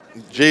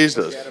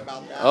Jesus.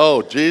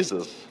 Oh,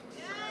 Jesus.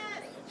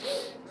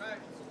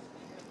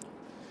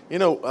 You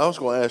know, I was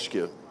going to ask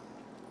you,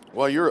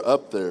 while you're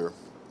up there,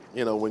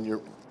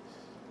 when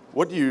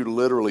what do you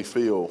literally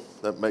feel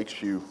that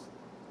makes you,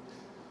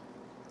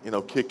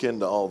 kick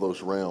into all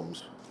those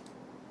realms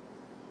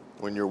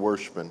when you're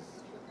worshiping?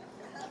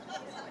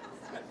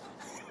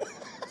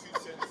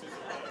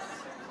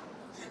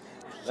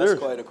 That's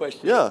quite a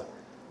question. Yeah,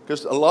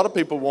 because a lot of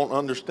people won't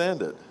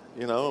understand it.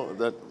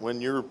 That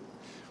when you're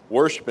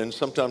worshiping,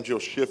 sometimes you'll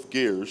shift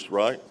gears,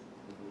 right?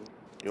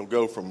 You'll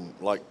go from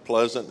like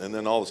pleasant, and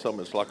then all of a sudden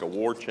it's like a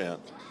war chant.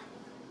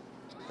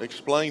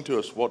 Explain to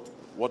us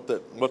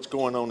what's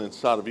going on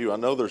inside of you. I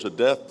know there's a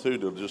death too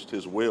to just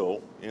His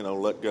will,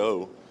 let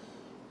go.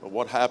 But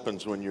what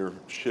happens when you're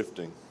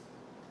shifting?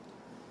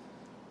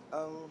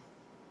 I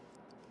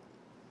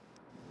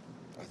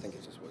think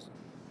it just wasn't.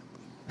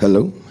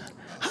 Hello.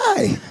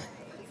 Hi.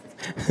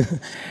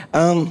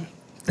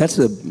 That's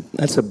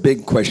a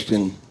big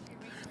question.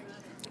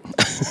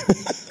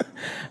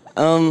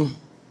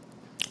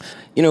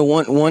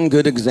 One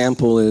good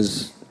example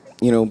is,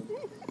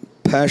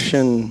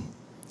 passion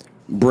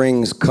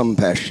brings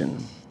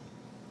compassion.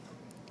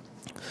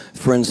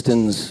 For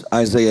instance,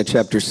 Isaiah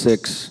chapter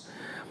 6,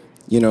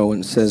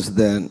 it says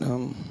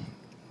that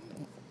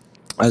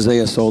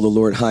Isaiah saw the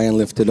Lord high and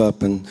lifted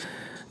up, and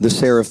the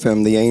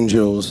seraphim, the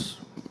angels,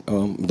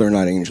 they're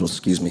not angels,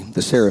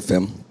 the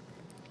seraphim,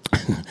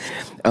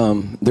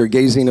 they're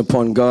gazing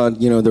upon God,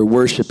 they're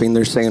worshiping,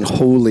 they're saying,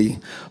 holy,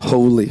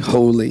 holy,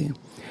 holy.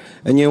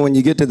 And when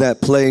you get to that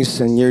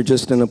place and you're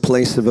just in a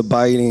place of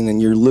abiding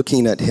and you're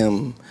looking at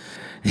Him,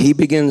 He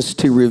begins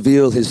to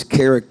reveal His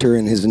character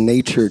and His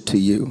nature to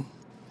you.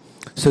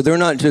 So they're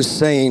not just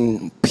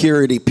saying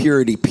purity,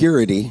 purity,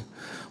 purity,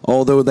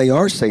 although they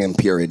are saying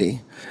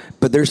purity,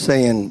 but they're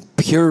saying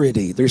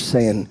purity. They're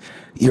saying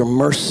you're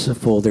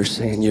merciful. They're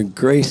saying you're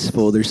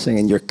graceful. They're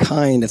saying you're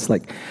kind. It's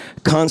like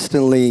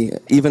constantly,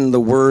 even the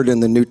word in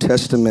the New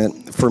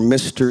Testament for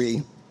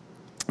mystery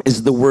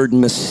is the word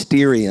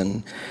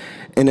mysterion.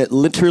 And it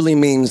literally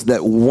means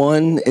that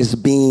one is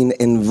being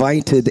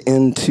invited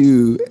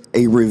into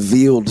a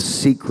revealed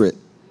secret.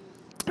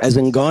 As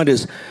in, God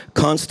is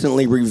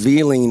constantly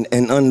revealing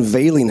and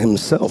unveiling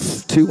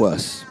Himself to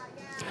us.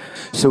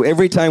 So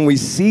every time we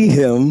see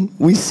Him,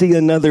 we see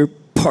another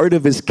part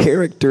of His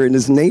character and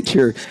His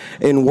nature.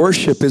 And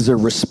worship is a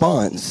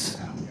response.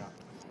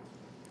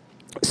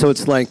 So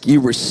it's like you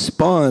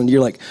respond.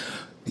 You're like,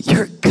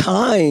 you're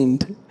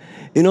kind.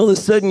 And all of a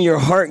sudden your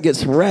heart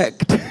gets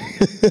wrecked.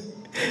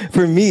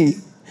 For me,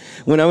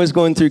 when I was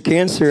going through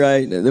cancer,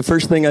 the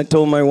first thing I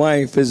told my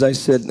wife is I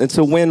said, it's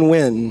a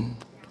win-win.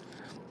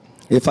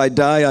 If I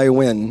die, I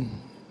win.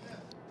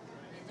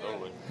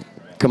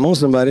 Come on,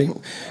 somebody.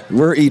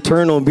 We're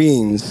eternal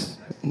beings,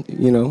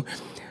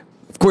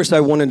 Of course, I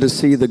wanted to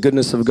see the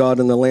goodness of God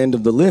in the land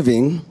of the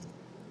living.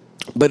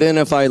 But then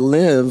if I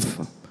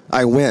live,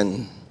 I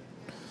win.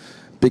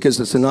 Because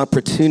it's an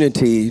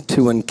opportunity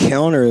to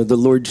encounter the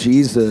Lord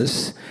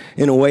Jesus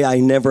in a way I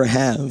never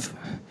have.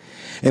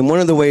 And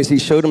one of the ways He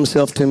showed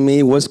Himself to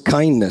me was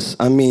kindness.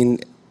 I mean,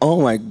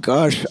 oh my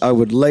gosh, I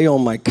would lay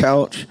on my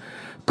couch,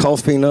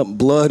 coughing up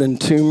blood and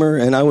tumor,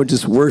 and I would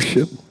just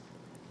worship.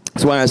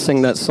 That's why I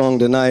sing that song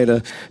tonight,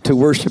 To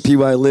Worship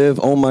You I Live.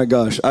 Oh my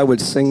gosh, I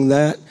would sing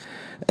that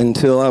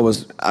until I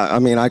was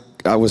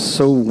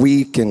so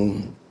weak,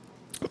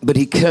 but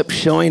He kept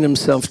showing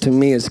Himself to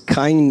me as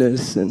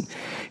kindness, and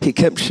He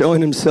kept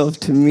showing Himself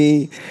to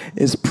me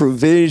as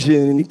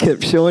provision, and He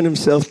kept showing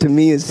Himself to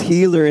me as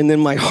healer, and then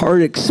my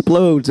heart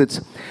explodes.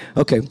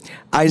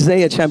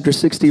 Isaiah chapter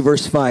 60,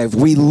 verse 5.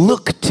 We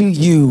look to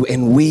You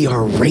and we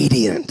are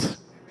radiant.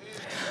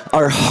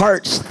 Our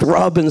hearts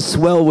throb and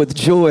swell with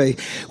joy.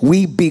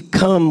 We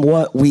become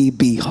what we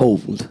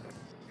behold.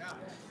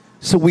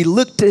 So we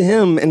look to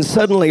Him and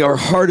suddenly our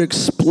heart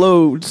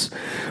explodes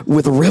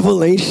with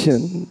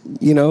revelation,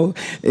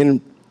 and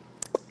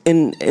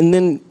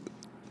then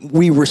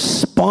we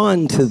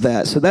respond to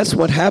that. So that's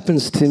what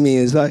happens to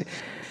me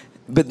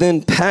but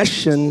then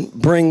passion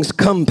brings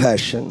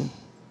compassion.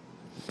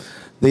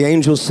 The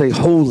angels say,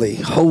 holy,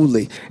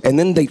 holy. And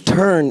then they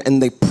turn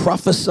and they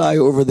prophesy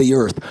over the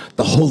earth.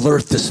 The whole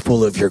earth is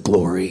full of Your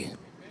glory.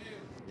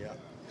 Yeah.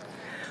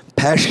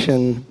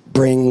 Passion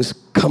brings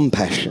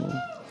compassion.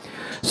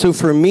 So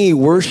for me,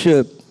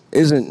 worship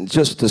isn't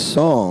just a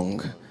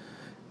song.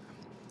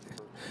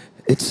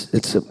 It's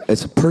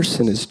a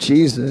person, it's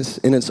Jesus,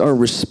 and it's our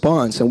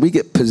response. And we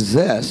get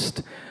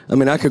possessed. I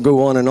mean, I could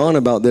go on and on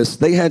about this.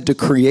 They had to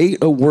create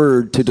a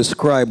word to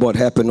describe what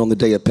happened on the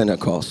day of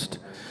Pentecost.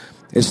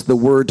 It's the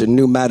word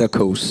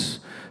pneumatikos,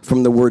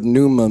 from the word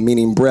pneuma,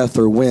 meaning breath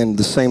or wind,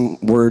 the same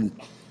word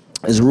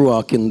as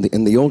ruach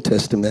in the Old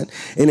Testament.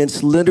 And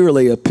it's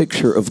literally a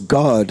picture of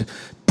God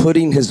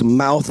putting His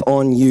mouth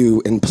on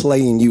you and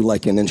playing you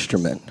like an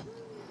instrument.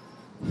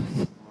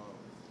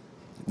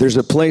 There's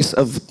a place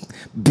of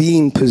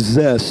being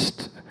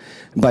possessed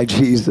by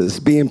Jesus,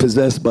 being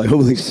possessed by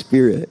Holy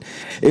Spirit.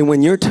 And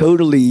when you're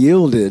totally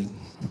yielded,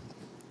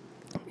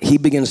 He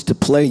begins to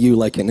play you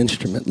like an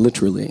instrument,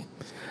 literally.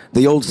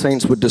 The old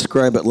saints would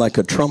describe it like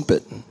a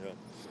trumpet.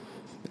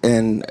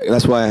 And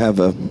that's why I have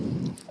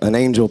an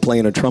angel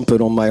playing a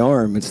trumpet on my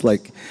arm. It's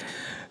like,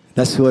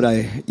 that's what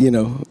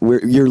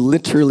you're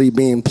literally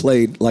being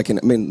played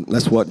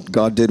that's what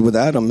God did with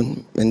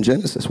Adam in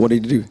Genesis. What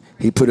did he do?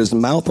 He put his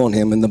mouth on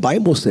him, and the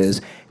Bible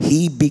says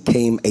he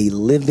became a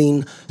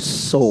living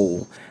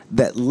soul.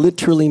 That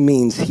literally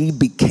means he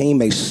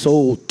became a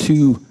soul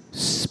to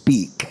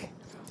speak.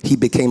 He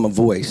became a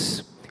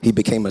voice. He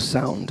became a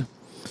sound.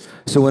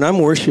 So when I'm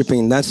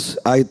worshiping,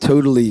 I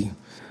totally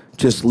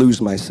just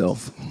lose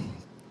myself.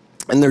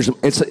 And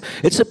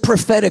it's a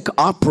prophetic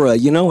opera,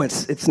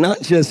 it's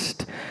not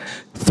just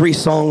 3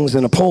 songs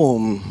and a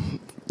poem,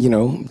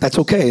 that's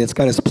okay, it's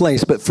got its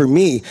place. But for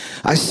me,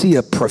 I see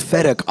a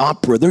prophetic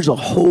opera. There's a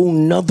whole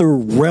nother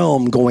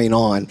realm going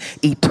on.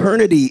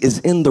 Eternity is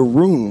in the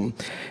room,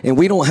 and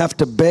we don't have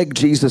to beg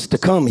Jesus to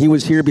come. He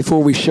was here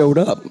before we showed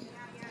up.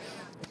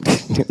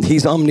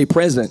 He's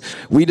omnipresent.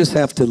 We just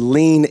have to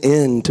lean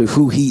into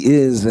who he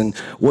is and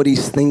what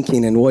he's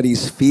thinking and what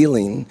he's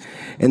feeling.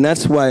 And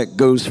that's why it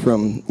goes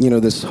from,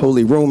 this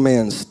holy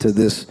romance to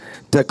this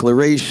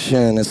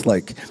declaration. It's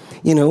like,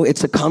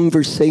 it's a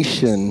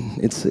conversation.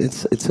 It's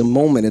a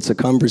moment. It's a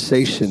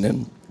conversation.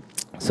 And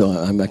so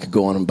I could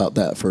go on about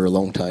that for a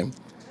long time.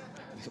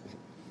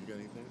 You got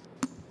anything?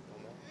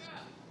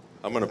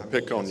 I'm going to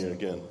pick on you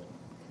again.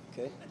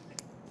 Okay.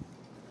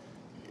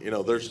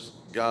 There's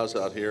guys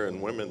out here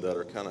and women that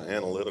are kind of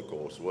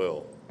analytical as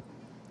well,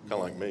 kind of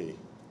like me.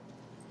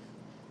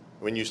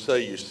 When you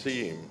say you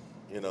see him,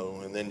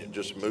 and then it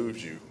just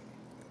moves you,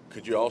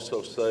 could you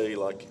also say,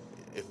 like,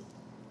 if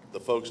the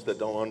folks that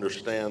don't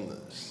understand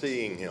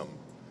seeing him,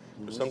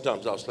 because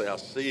sometimes I'll say I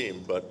see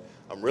him, but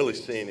I'm really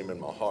seeing him in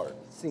my heart.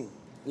 See,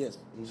 yes.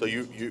 So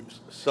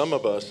some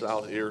of us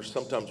out here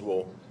sometimes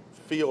will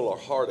feel our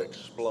heart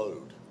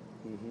explode,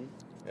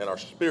 and our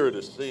spirit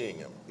is seeing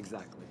him.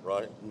 Exactly.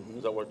 Right?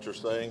 Is that what you're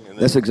saying? And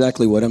that's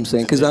exactly what I'm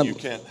saying. Because you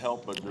can't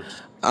help but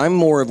I'm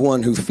more of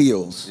one who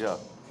feels. Yeah.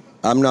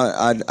 I'm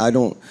not. I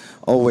don't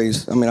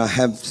always. I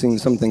have seen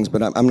some things,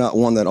 but I'm not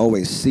one that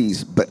always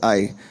sees. But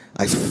I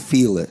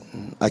feel it.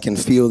 I can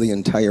feel the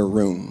entire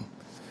room.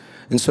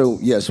 And so,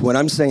 yes, when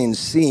I'm saying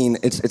seeing,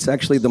 it's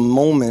actually the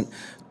moment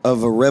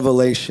of a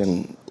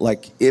revelation.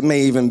 Like, it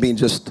may even be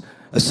just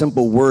a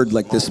simple word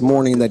like this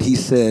morning that he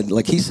said.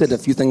 Like, he said a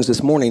few things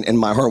this morning, and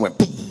my heart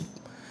went.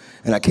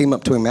 And I came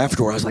up to him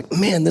afterward. I was like,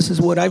 man, this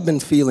is what I've been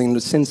feeling,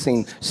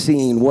 sensing,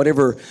 seeing,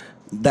 whatever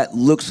that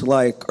looks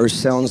like or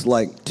sounds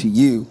like to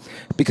you.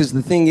 Because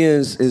the thing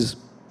is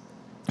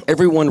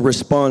everyone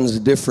responds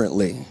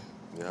differently.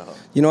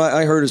 Yeah.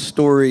 I heard a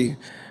story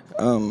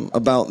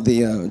about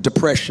the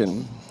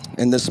depression.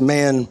 And this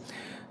man,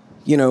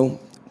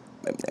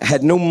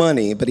 had no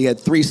money, but he had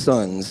 3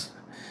 sons.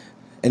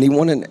 And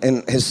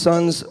his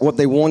sons, what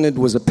they wanted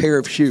was a pair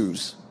of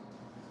shoes.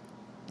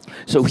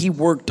 So he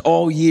worked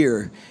all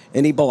year,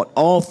 and he bought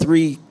all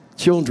 3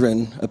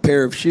 children a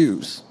pair of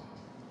shoes.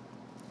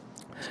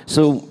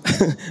 So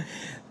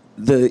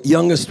the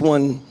youngest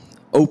one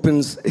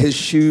opens his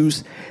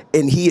shoes,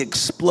 and he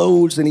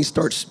explodes, and he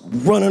starts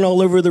running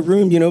all over the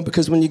room,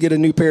 because when you get a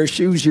new pair of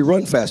shoes, you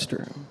run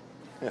faster,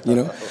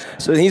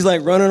 So he's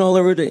like running all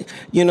over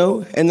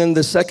and then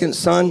the second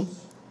son,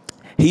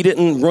 he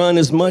didn't run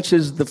as much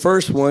as the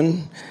first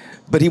one,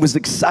 but he was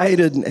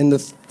excited, and the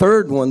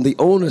third one, the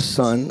oldest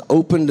son,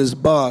 opened his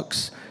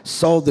box,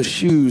 saw the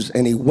shoes,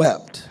 and he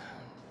wept.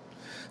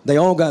 They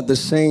all got the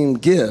same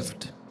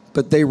gift,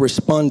 but they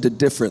responded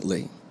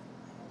differently.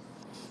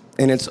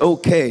 And it's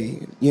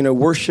okay.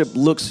 Worship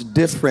looks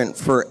different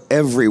for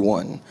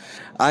everyone.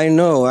 I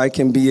know I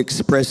can be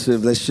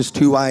expressive. That's just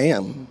who I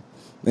am.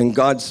 And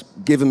God's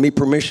given me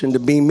permission to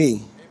be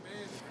me.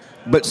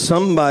 But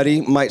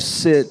somebody might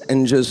sit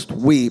and just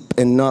weep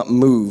and not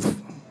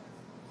move.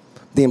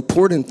 The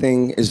important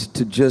thing is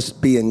to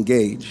just be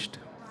engaged.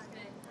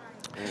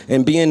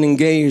 And being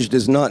engaged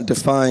is not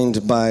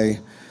defined by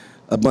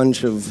a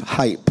bunch of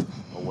hype.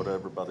 Or what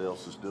everybody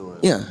else is doing.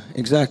 Yeah,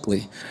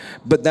 exactly.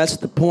 But that's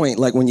the point.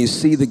 Like, when you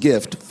see the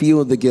gift,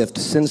 feel the gift,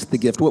 sense the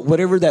gift,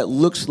 whatever that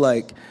looks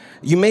like.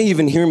 You may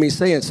even hear me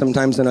say it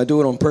sometimes, and I do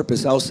it on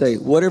purpose. I'll say,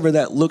 whatever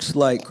that looks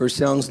like or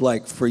sounds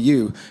like for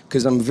you,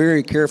 because I'm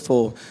very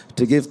careful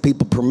to give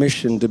people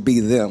permission to be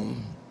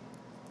them.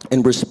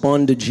 And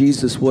respond to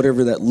Jesus,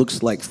 whatever that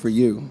looks like for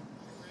you.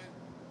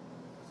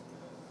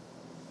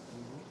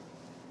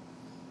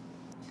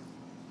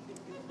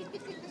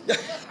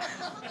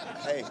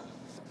 Hey,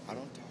 I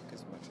don't talk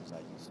as much as I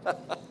used to.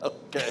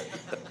 Okay,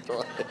 that's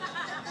right.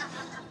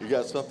 You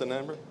got something,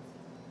 Amber?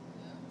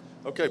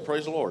 Okay,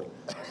 praise the Lord.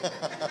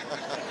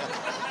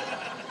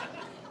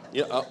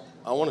 Yeah,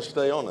 I want to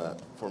stay on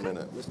that for a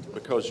minute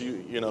because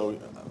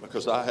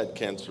because I had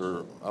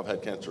cancer. I've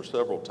had cancer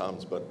several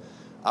times, but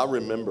I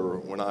remember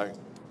when I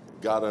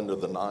got under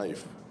the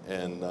knife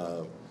and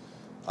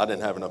I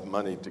didn't have enough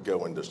money to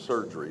go into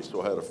surgery,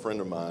 so I had a friend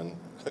of mine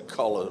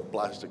call a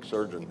plastic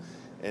surgeon,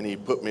 and he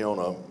put me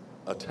on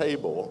a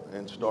table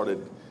and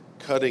started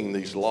cutting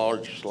these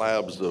large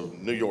slabs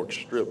of New York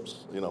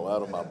strips,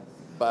 out of my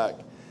back.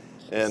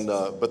 And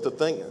but the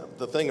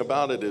thing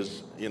about it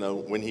is, you know,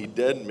 when he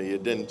deadened me,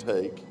 it didn't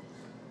take,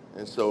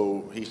 and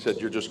so he said,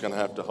 "You're just going to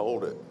have to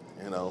hold it,"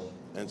 you know.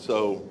 And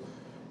so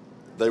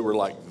they were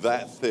like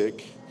that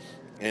thick,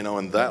 you know,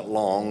 and that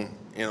long,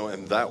 you know,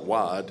 and that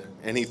wide.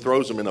 And he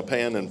throws them in a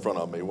pan in front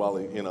of me while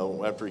he, you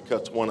know, after he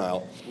cuts one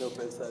out. No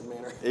bedside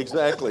manner.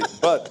 Exactly.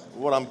 But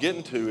what I'm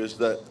getting to is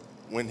that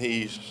when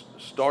he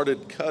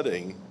started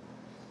cutting,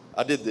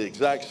 I did the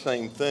exact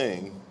same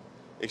thing,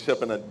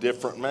 except in a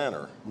different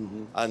manner.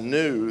 Mm-hmm. I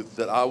knew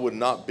that I would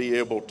not be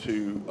able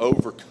to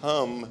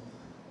overcome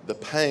the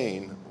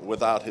pain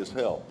without his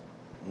help.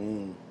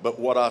 Mm. But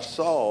what I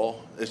saw,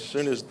 as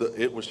soon as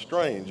it was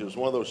strange, it was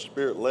one of those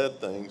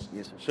spirit-led things.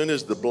 Yes, sir. As soon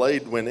as the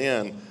blade went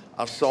in,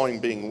 I saw him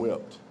being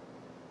whipped.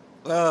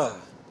 And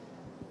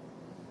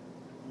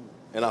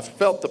I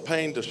felt the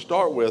pain to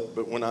start with,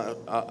 but when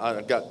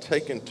I got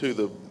taken to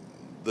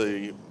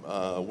the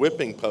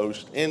whipping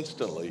post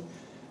instantly,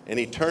 and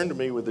he turned to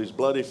me with his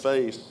bloody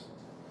face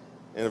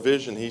in a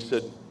vision, he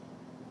said,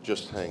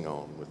 "Just hang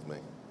on with me."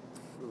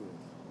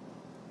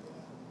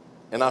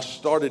 And I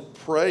started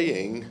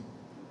praying,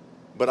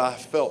 but I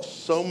felt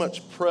so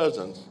much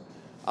presence,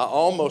 I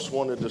almost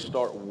wanted to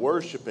start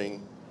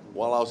worshiping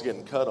while I was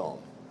getting cut on.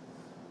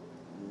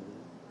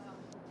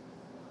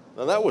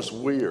 Now that was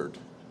weird.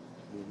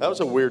 That was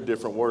a weird,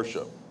 different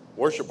worship.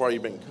 Worship while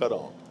you've been cut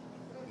on.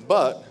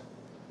 But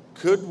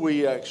could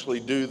we actually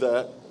do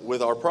that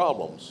with our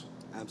problems?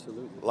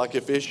 Absolutely. Like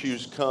if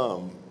issues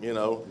come, you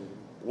know,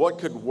 what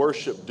could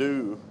worship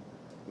do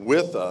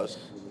with us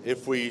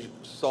if we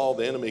saw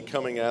the enemy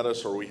coming at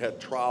us, or we had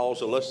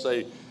trials, or let's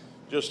say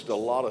just a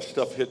lot of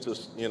stuff hits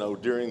us, you know,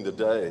 during the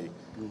day?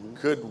 Mm-hmm.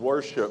 Could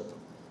worship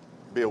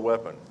be a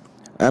weapon?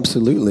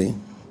 Absolutely.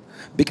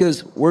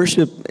 Because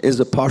worship is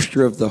a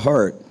posture of the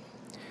heart.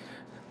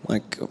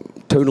 Like,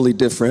 totally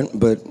different,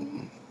 but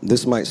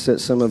this might set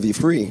some of you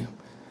free.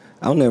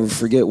 I'll never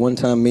forget one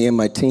time me and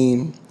my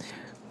team,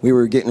 we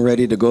were getting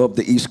ready to go up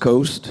the East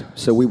Coast,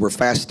 so we were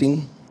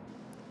fasting.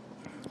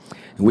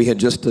 And we had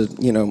just,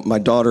 my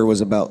daughter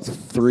was about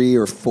 3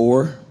 or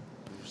 4.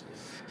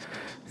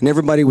 And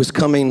everybody was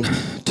coming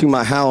to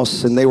my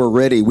house, and they were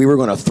ready. We were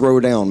going to throw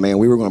down, man.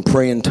 We were going to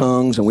pray in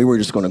tongues, and we were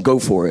just going to go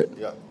for it.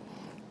 Yeah.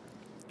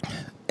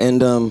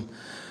 And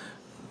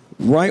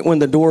right when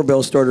the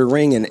doorbell started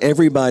ringing,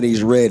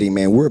 everybody's ready,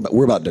 man.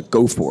 We're about to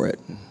go for it.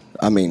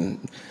 I mean,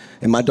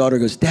 and my daughter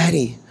goes,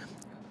 "Daddy,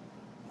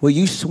 will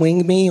you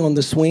swing me on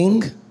the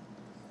swing?"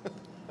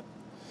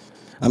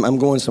 I'm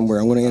going somewhere.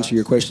 I'm going to answer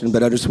your question,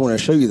 but I just want to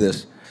show you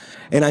this.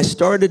 And I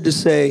started to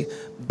say,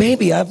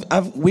 "Baby,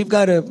 we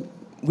got to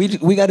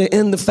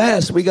end the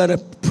fast. We got to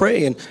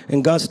pray."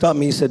 And God stopped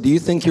me. He said, "Do you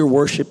think you're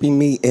worshiping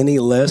me any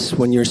less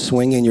when you're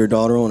swinging your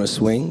daughter on a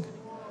swing?"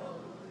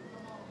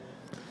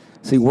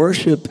 See,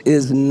 worship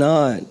is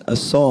not a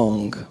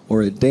song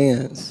or a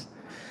dance.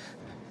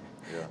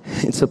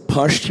 Yeah. It's a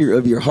posture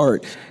of your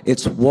heart.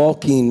 It's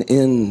walking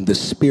in the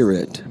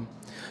Spirit.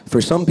 For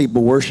some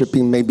people,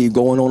 worshiping may be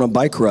going on a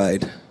bike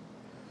ride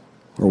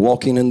or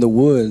walking in the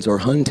woods or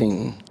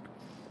hunting.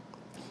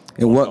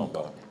 And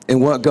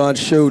what God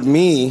showed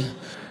me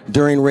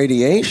during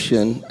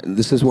radiation,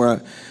 this is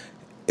where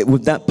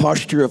with that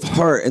posture of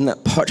heart and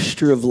that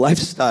posture of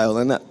lifestyle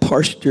and that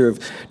posture of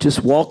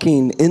just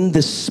walking in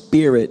the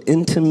Spirit,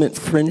 intimate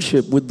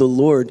friendship with the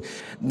Lord,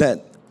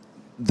 that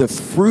the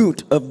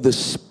fruit of the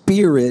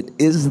Spirit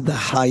is the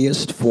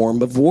highest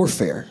form of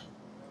warfare.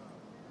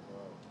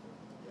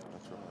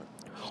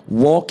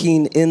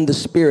 Walking in the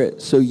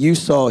Spirit. So you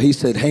saw, he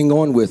said, "Hang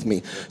on with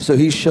me." So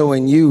he's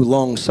showing you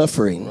long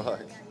suffering. Right.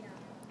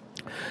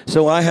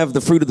 So I have the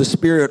fruit of the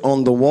Spirit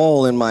on the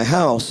wall in my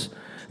house.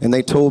 And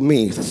they told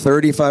me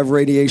 35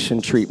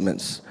 radiation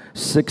treatments,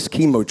 6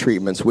 chemo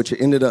treatments, which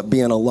ended up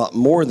being a lot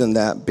more than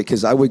that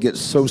because I would get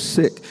so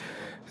sick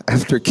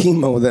after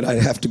chemo that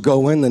I'd have to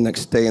go in the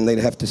next day and they'd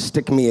have to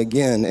stick me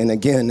again and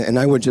again. And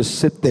I would just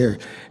sit there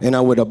and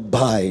I would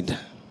abide.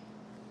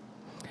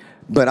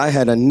 But I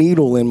had a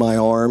needle in my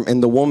arm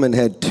and the woman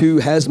had 2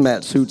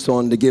 hazmat suits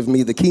on to give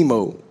me the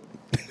chemo.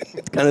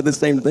 It's kind of the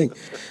same thing.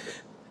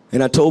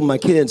 And I told my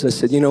kids, I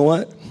said, "You know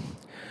what?"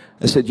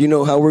 I said, "You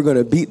know how we're going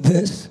to beat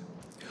this?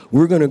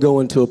 We're going to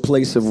go into a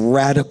place of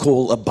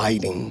radical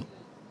abiding.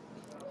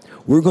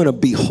 We're going to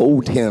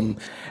behold him,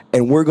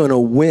 and we're going to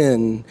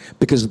win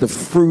because the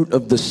fruit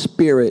of the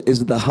Spirit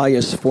is the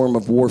highest form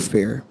of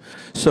warfare."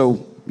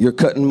 So you're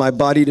cutting my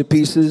body to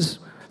pieces,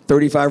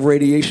 35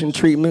 radiation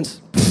treatments.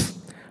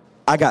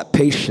 I got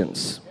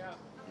patience.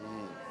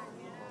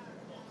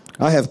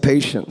 I have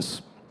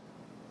patience.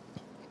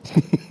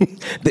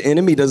 The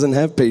enemy doesn't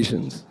have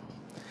patience.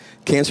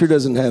 Cancer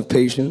doesn't have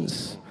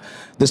patience.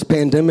 This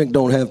pandemic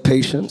don't have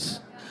patience.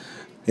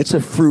 It's a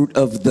fruit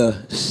of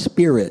the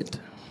Spirit.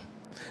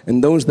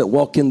 And those that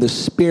walk in the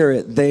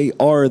Spirit, they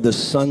are the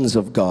sons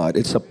of God.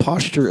 It's a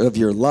posture of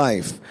your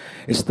life.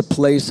 It's the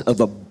place of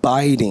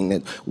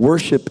abiding.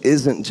 Worship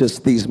isn't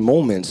just these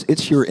moments.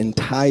 It's your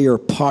entire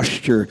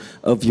posture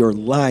of your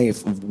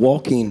life, of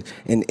walking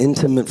in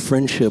intimate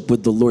friendship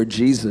with the Lord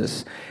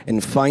Jesus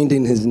and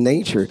finding his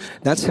nature.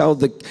 That's how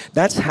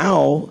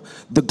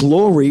the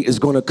glory is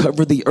going to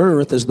cover the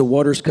earth as the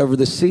waters cover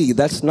the sea.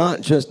 That's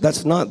not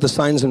the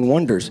signs and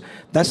wonders.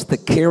 That's the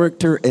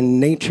character and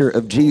nature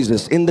of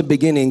Jesus. In the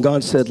beginning,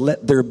 God said,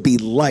 let there be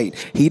light.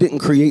 He didn't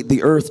create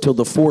the earth till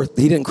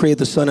he didn't create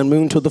the sun and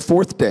moon till the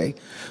fourth day.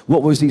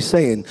 What was he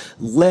saying?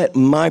 Let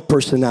my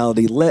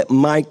personality, let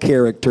my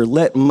character,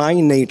 let my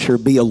nature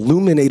be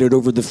illuminated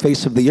over the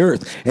face of the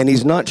earth. And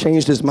he's not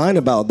changed his mind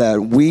about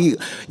that. We,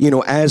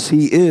 as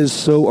he is,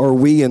 so are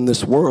we in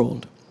this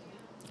world.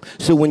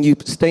 So when you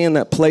stay in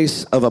that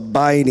place of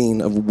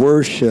abiding, of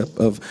worship,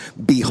 of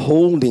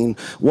beholding,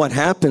 what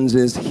happens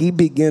is he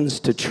begins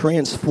to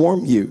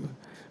transform you.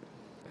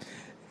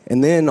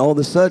 And then all of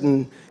a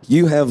sudden,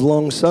 you have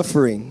long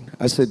suffering.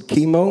 I said,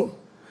 chemo,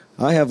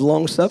 I have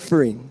long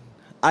suffering.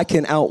 I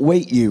can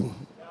outweight you.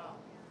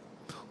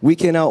 We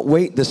can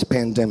outweight this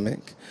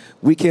pandemic.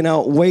 We can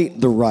outweight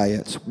the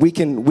riots. We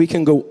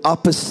can go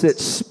opposite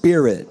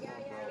spirit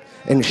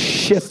and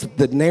shift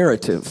the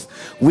narrative.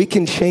 We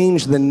can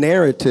change the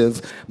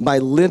narrative by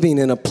living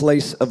in a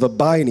place of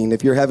abiding.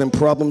 If you're having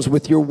problems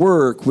with your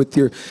work, with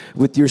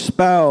your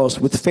spouse,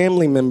 with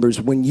family members,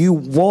 when you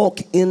walk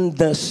in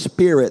the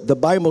Spirit, the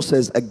Bible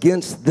says,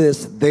 against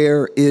this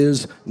there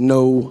is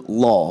no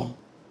law.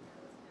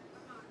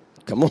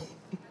 Come on.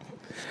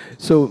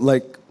 So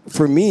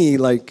for me,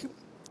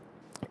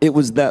 it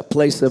was that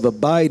place of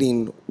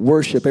abiding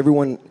worship.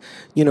 Everyone,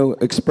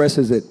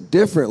 expresses it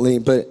differently,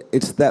 but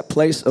it's that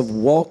place of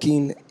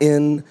walking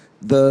in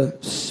the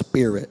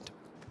Spirit.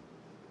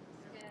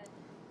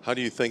 How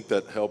do you think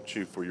that helped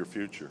you for your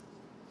future?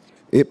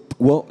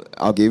 Well,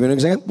 I'll give you an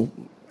example.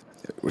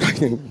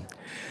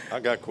 I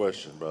got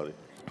questions, buddy.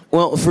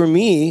 Well, for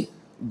me,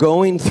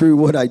 going through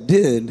what I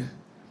did,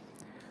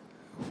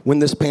 when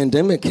this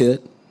pandemic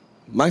hit,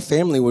 my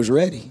family was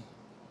ready.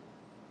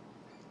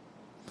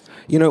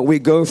 We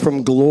go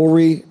from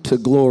glory to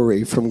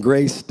glory, from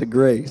grace to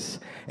grace.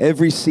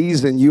 Every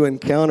season you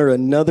encounter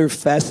another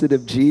facet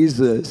of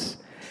Jesus.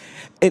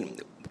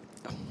 And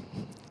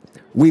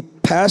we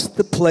pass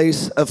the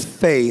place of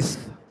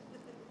faith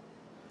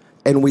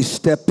and we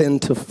step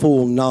into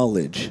full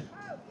knowledge.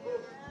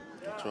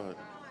 That's right.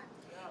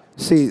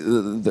 See,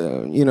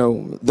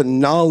 the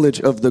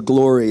knowledge of the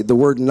glory, the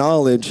word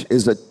knowledge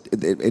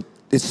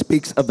it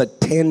speaks of a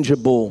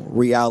tangible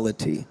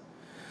reality.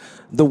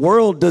 The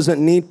world doesn't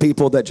need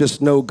people that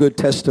just know good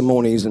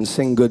testimonies and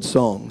sing good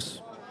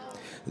songs.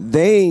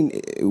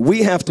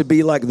 We have to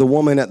be like the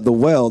woman at the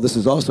well. This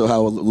is also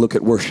how I look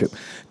at worship.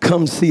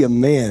 Come see a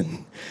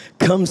man.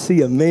 Come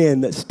see a man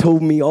that's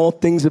told me all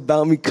things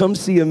about me. Come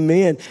see a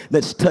man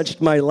that's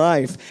touched my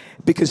life.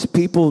 Because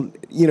people,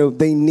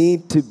 they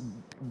need to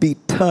be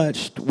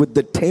touched with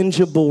the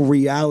tangible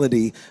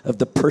reality of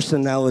the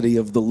personality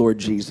of the Lord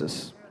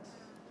Jesus.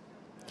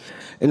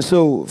 And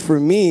so for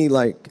me,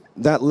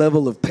 that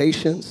level of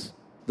patience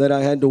that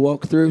I had to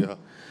walk through,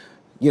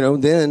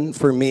 then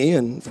for me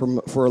and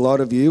for a lot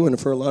of you and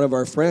for a lot of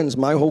our friends,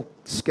 my whole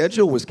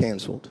schedule was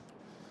canceled.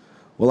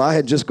 Well, I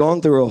had just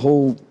gone through a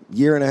whole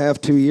year and a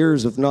half, 2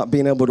 years of not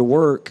being able to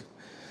work,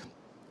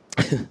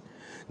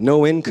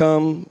 no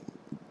income,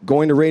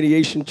 going to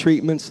radiation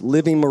treatments,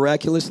 living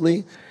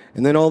miraculously.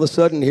 And then all of a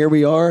sudden, here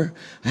we are.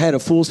 I had a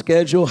full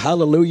schedule.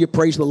 Hallelujah,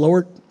 praise the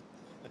Lord.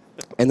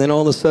 And then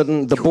all of a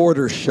sudden, the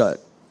borders shut.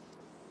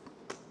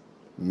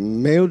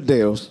 Meu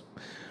Deus.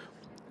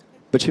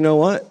 But you know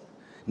what?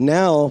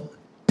 Now,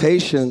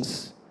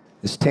 patience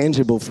is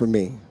tangible for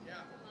me.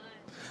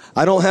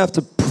 I don't have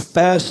to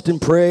fast and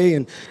pray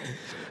and,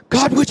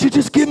 God, would you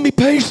just give me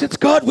patience?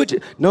 God, would you?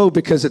 No,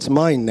 because it's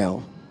mine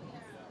now.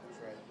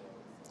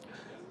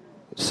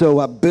 So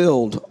I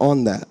build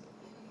on that.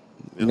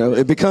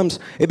 It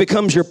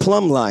becomes your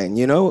plumb line,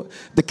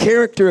 The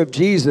character of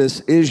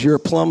Jesus is your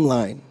plumb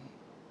line.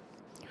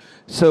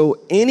 So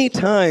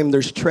anytime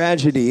there's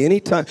tragedy,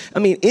 anytime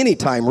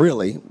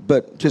really,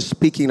 but just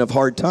speaking of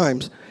hard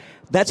times,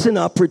 that's an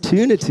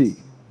opportunity.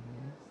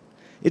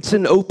 It's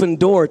an open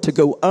door to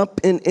go up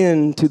and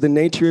into the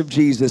nature of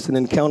Jesus and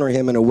encounter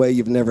him in a way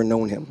you've never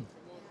known him.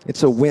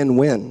 It's a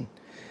win-win.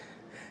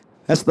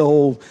 That's the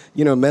whole,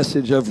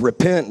 message of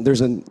repent. There's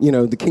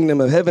the kingdom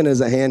of heaven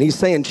is at hand. He's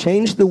saying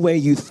change the way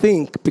you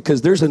think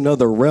because there's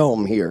another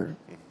realm here.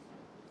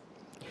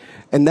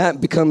 And that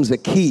becomes a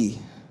key.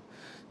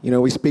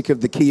 We speak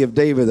of the key of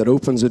David that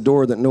opens a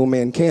door that no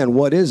man can.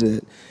 What is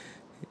it?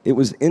 It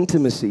was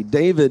intimacy.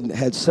 David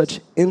had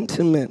such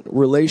intimate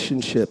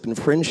relationship and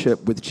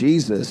friendship with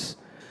Jesus.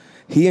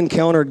 He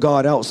encountered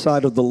God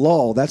outside of the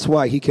law. That's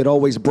why he could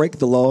always break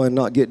the law and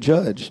not get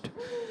judged.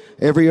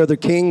 Every other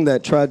king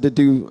that tried to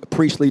do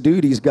priestly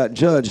duties got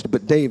judged,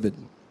 but David.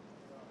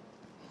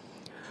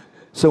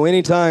 So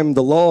anytime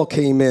the law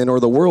came in or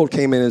the world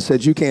came in and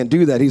said, you can't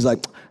do that, he's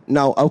like,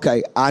 no,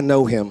 okay, I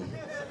know him.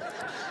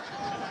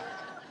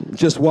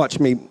 Just watch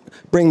me.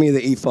 Bring me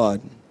the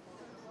ephod.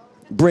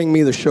 bring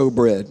me the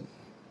showbread.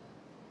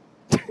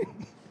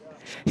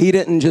 He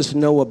didn't just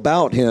know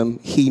about him,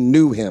 he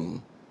knew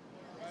him.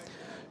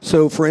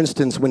 So, for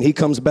instance, when he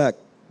comes back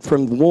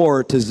from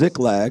war to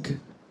Ziklag,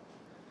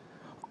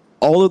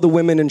 all of the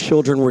women and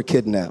children were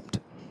kidnapped.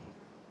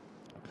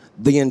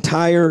 The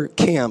entire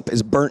camp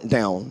is burnt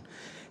down.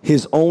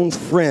 His own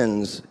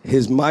friends,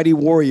 his mighty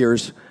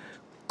warriors,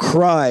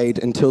 cried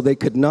until they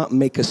could not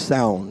make a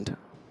sound.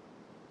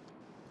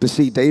 But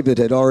see, David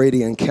had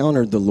already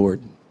encountered the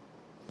Lord.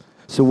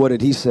 So what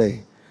did he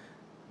say?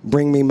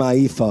 Bring me my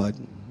ephod.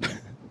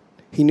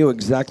 He knew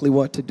exactly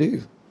what to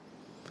do.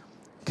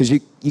 Because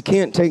you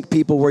can't take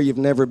people where you've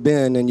never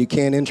been, and you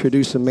can't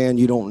introduce a man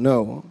you don't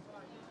know.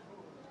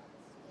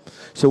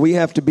 So we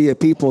have to be a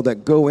people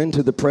that go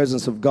into the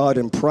presence of God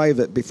in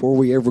private before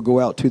we ever go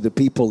out to the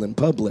people in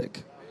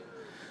public.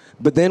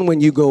 But then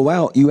when you go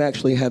out, you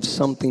actually have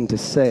something to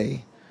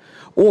say.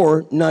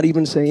 Or not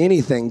even say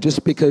anything.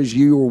 Just because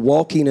you are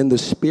walking in the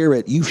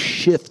Spirit, you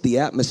shift the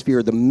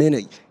atmosphere the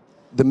minute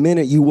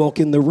you walk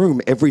in the room,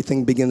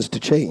 everything begins to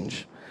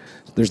change.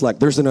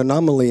 There's an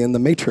anomaly in the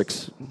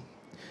matrix.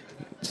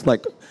 It's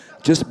like,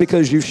 just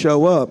because you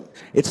show up,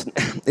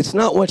 it's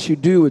not what you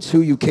do, it's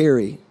who you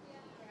carry.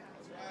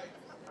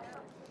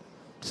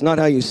 It's not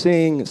how you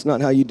sing, it's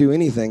not how you do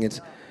anything.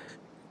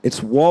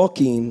 It's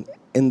walking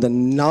in the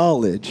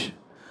knowledge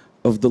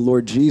of the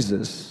Lord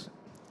Jesus.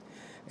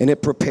 And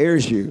it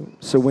prepares you.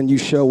 So when you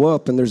show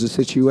up and there's a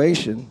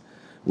situation,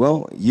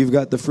 well, you've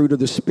got the fruit of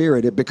the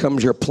Spirit. It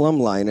becomes your plumb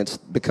line. It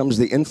becomes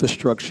the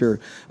infrastructure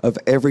of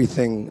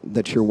everything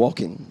that you're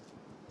walking.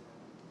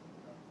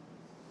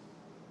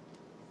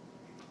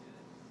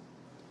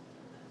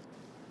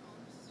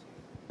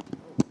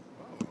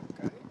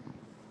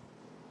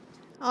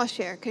 I'll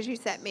share because you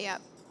set me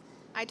up.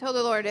 I told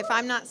the Lord, if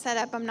I'm not set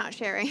up, I'm not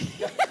sharing.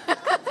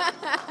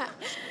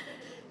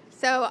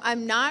 So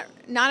I'm not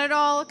at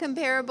all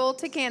comparable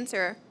to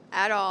cancer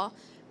at all.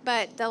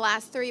 But the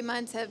last 3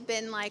 months have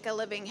been like a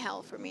living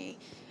hell for me.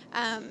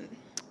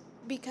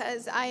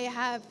 Because I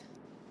have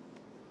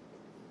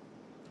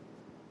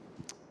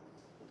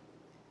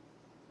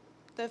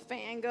the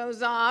fan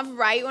goes off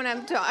right when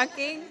I'm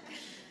talking.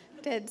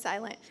 Dead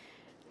silent.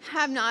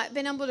 Have not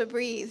been able to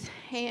breathe.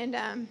 And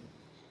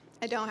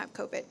I don't have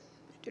COVID.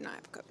 I do not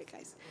have COVID,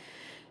 guys.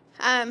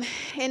 And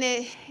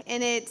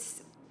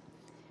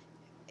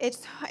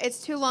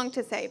it's too long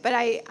to say, but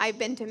I've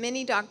been to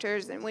many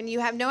doctors, and when you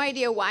have no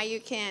idea why you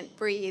can't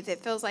breathe, it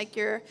feels like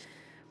you're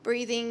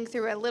breathing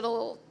through a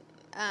little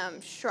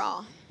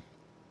straw.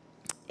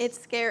 It's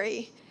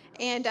scary.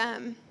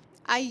 And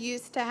I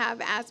used to have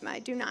asthma. I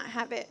do not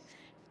have it.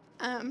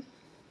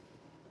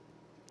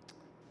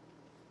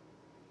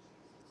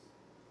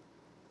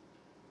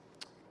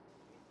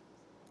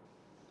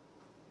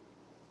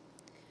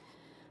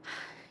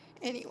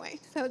 Anyway,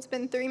 so it's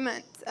been 3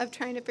 months of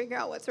trying to figure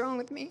out what's wrong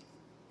with me.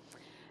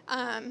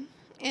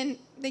 And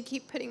they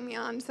keep putting me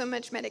on so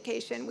much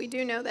medication. We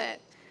do know that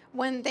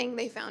one thing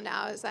they found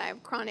out is I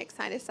have chronic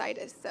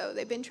sinusitis. So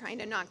they've been trying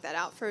to knock that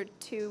out for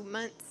 2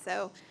 months.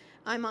 So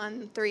I'm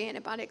on 3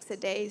 antibiotics a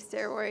day,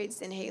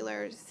 steroids,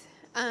 inhalers.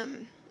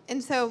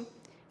 And so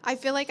I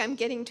feel like I'm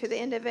getting to the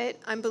end of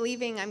it. I'm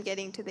believing I'm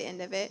getting to the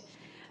end of it.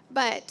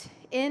 But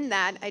in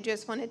that, I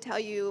just want to tell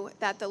you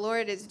that the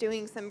Lord is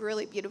doing some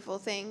really beautiful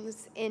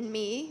things in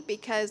me,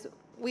 because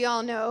we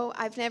all know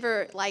I've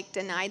never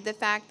denied the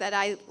fact that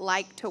I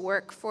like to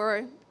work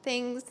for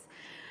things.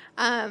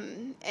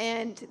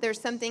 And there's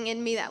something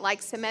in me that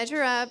likes to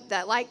measure up,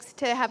 that likes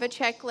to have a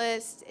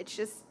checklist. It's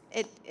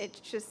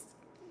just,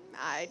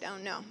 I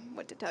don't know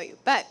what to tell you.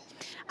 But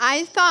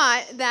I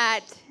thought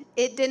that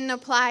it didn't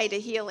apply to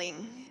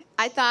healing.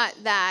 I thought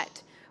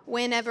that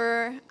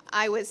whenever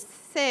I was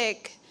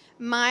sick,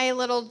 my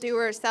little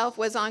doer self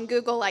was on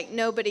Google like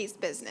nobody's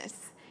business.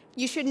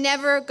 You should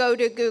never go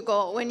to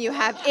Google when you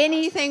have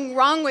anything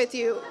wrong with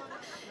you.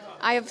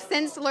 I have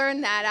since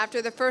learned that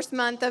after the first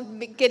month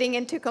of getting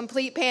into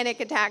complete panic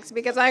attacks,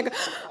 because I go,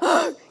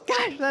 oh,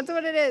 gosh, that's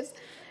what it is.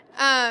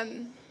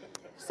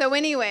 So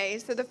anyway,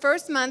 so the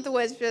first month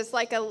was just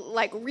like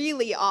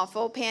really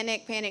awful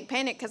panic,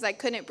 because I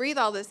couldn't breathe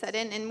all of a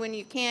sudden. And when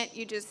you can't,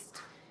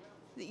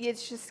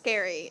 it's just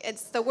scary.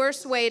 It's the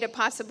worst way to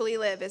possibly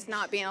live, is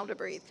not being able to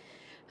breathe.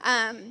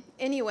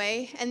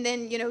 Anyway, and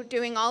then,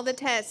 doing all the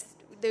tests,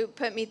 they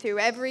put me through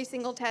every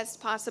single test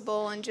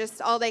possible, and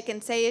just all they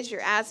can say is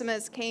your asthma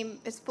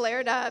is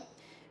flared up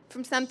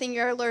from something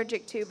you're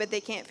allergic to, but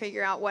they can't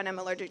figure out what I'm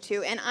allergic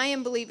to. And I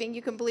am believing,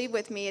 you can believe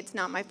with me, it's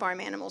not my farm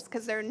animals,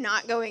 because they're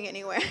not going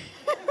anywhere.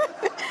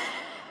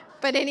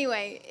 But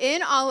anyway,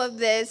 in all of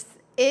this,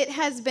 it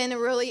has been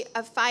really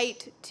a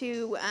fight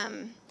to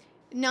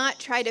not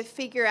try to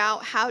figure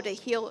out how to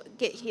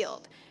get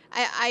healed.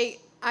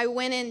 I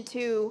went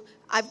into,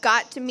 I've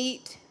got to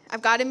meet,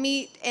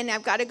 and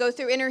I've got to go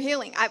through inner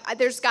healing.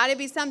 There's got to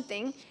be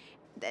something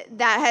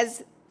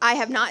that I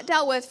have not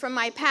dealt with from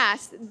my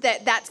past.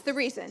 That's the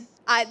reason.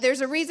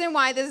 There's a reason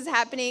why this is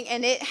happening,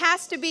 and it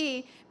has to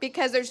be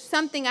because there's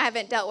something I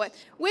haven't dealt with,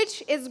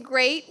 which is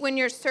great when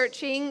you're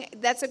searching.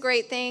 That's a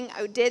great thing.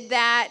 I did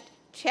that.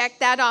 Check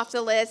that off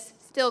the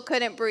list. Still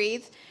couldn't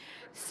breathe.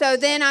 So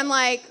then I'm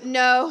like,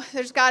 no,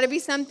 there's got to be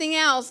something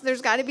else.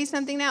 There's got to be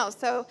something else.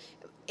 So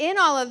in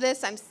all of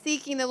this, I'm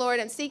seeking the Lord.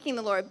 I'm seeking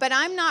the Lord. But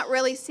I'm not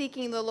really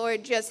seeking the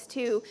Lord just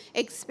to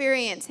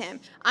experience him.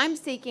 I'm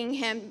seeking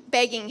him,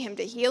 begging him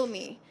to heal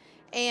me,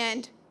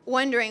 and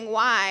wondering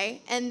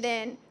why, and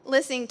then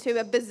listening to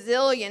a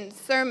bazillion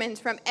sermons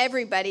from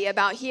everybody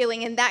about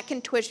healing, and that can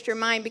twist your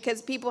mind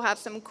because people have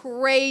some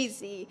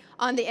crazy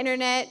on the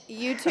internet,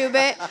 YouTube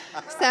it,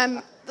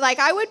 some like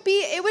it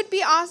would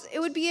be awesome, it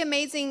would be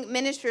amazing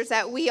ministers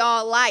that we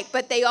all like,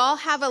 but they all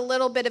have a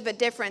little bit of a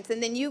difference,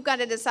 and then you've got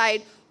to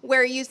decide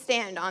where you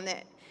stand on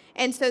it.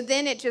 And so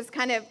then it just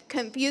kind of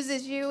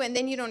confuses you, and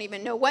then you don't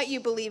even know what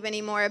you believe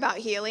anymore about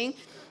healing.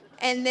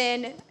 And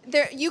then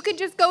you could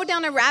just go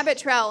down a rabbit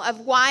trail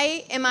of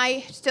why am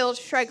I still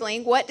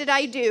struggling? What did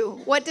I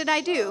do? What did I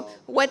do?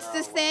 What's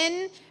the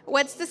sin?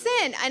 What's the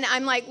sin? And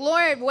I'm like,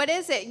 Lord, what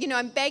is it? You know,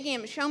 I'm begging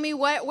him, show me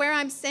where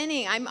I'm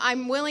sinning.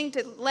 I'm willing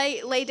to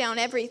lay down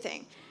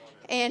everything.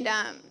 And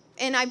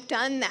I've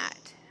done that.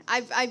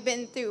 I've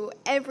been through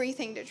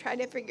everything to try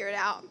to figure it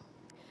out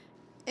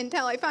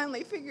until I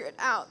finally figure it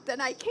out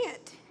that I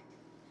can't.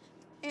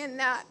 And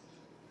that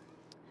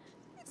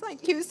it's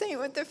like you saying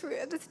with the fruit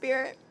of the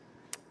Spirit.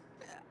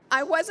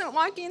 I wasn't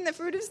walking in the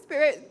fruit of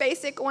Spirit,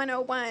 basic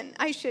 101.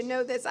 I should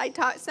know this. I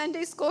taught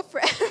Sunday school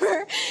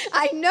forever.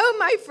 I know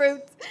my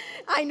fruits.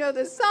 I know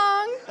the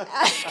song.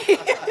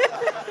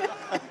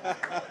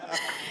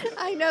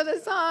 I know the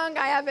song.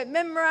 I have it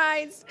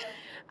memorized.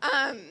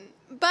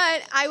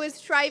 But I was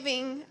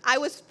striving. I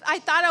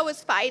thought I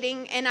was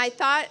fighting, and I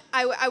thought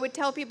I would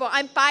tell people,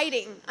 I'm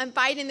fighting. I'm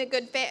fighting the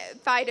good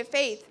fight of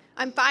faith.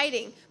 I'm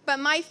fighting. But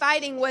my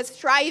fighting was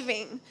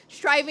striving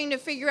to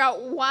figure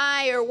out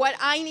why or what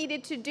I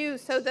needed to do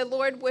so the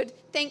Lord would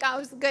think I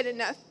was good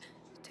enough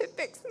to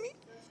fix me.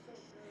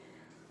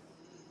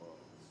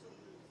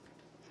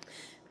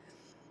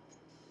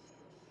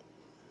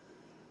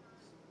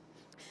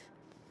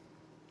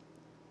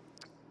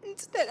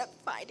 Instead of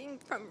fighting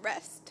from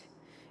rest.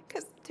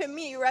 Because to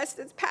me, rest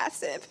is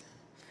passive.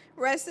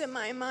 Rest in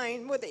my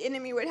mind, what the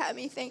enemy would have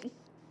me think.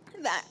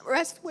 That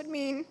rest would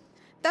mean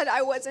that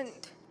I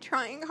wasn't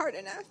trying hard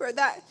enough, or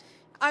that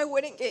I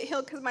wouldn't get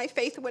healed because my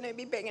faith wouldn't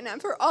be big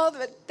enough, or all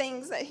the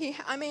things that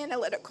I'm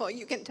analytical,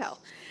 you can tell.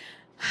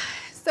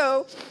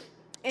 So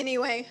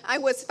anyway, I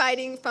was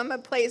fighting from a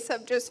place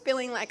of just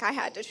feeling like I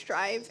had to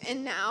strive,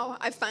 and now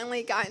I've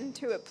finally gotten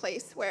to a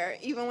place where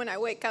even when I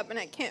wake up and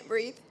I can't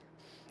breathe,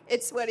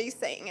 it's what he's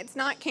saying. It's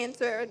not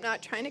cancer, I'm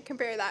not trying to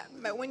compare that,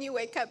 but when you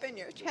wake up and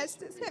your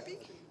chest is heavy,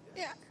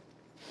 yeah.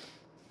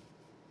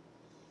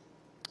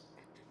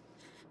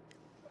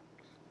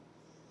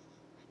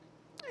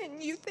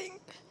 And you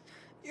think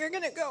you're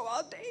going to go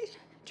all day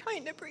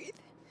trying to breathe.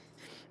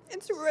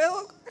 It's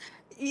real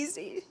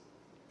easy.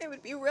 It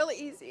would be really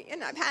easy.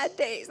 And I've had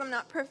days, I'm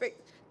not perfect.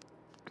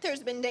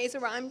 There's been days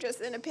where I'm just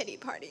in a pity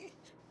party.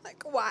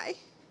 Like, why?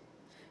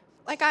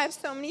 Like, I have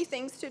so many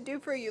things to do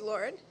for you,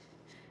 Lord.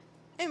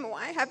 And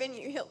why haven't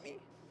you healed me?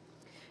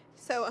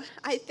 So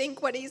I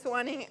think what he's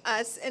wanting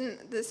us in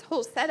this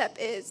whole setup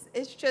is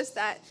just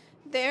that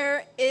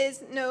there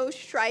is no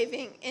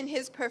striving in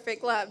his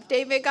perfect love.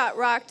 David got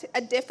rocked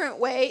a different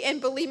way, and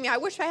believe me, I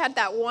wish I had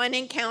that one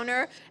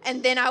encounter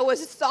and then I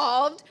was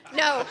solved.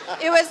 No,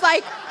 it was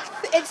like,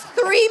 it's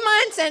 3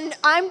 months, and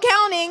I'm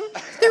counting,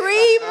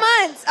 3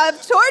 months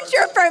of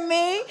torture for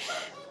me.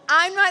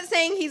 I'm not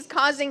saying he's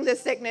causing the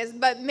sickness,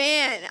 but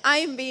man,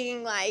 I'm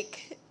being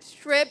like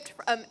stripped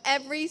from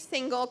every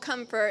single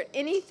comfort.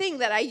 Anything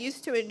that I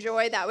used to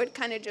enjoy that would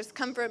kind of just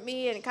comfort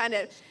me and kind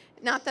of,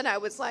 not that I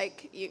was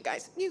like, you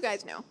guys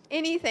know.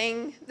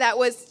 Anything that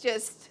was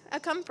just a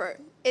comfort.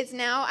 It's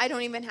now I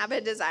don't even have a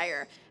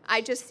desire.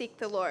 I just seek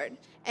the Lord.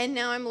 And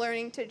now I'm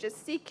learning to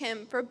just seek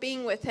him for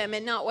being with him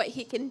and not what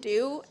he can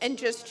do, and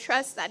just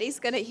trust that he's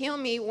going to heal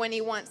me when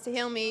he wants to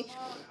heal me,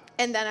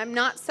 and that I'm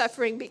not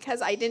suffering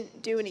because I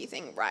didn't do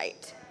anything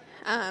right.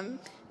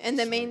 And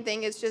the main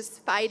thing is just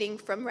fighting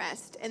from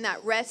rest, and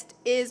that rest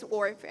is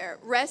warfare.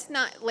 Rest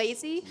not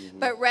lazy,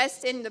 but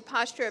rest in the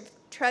posture of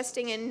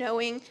trusting and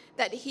knowing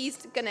that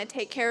he's going to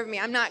take care of me.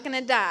 I'm not going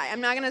to die.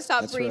 I'm not going to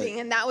stop breathing.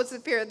 Right. And that was the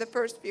fear of the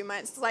first few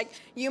months. It's like,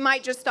 you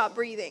might just stop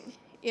breathing.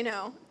 You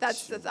know,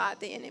 that's the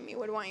thought the enemy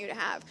would want you to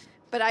have.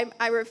 But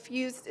I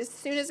refuse. As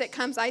soon as it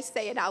comes, I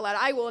say it out loud.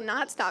 I will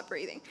not stop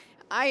breathing.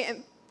 I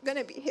am going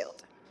to be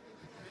healed.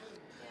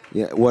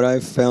 Yeah, what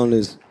I've found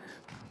is,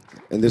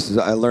 and this is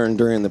I learned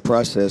during the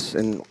process,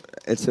 and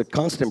it's a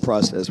constant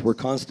process. We're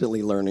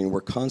constantly learning. We're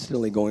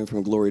constantly going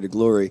from glory to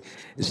glory.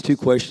 It's two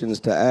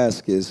questions to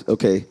ask is,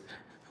 okay,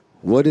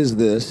 what is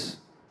this?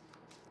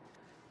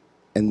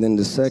 And then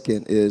the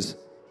second is,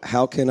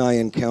 how can I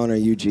encounter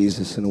you,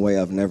 Jesus, in a way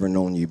I've never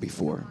known you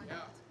before?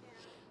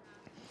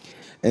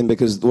 And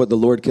because what the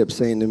Lord kept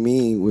saying to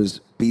me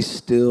was, be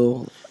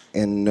still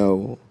and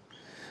know.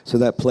 So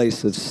that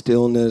place of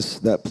stillness,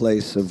 that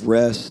place of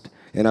rest,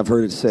 and I've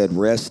heard it said,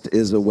 rest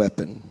is a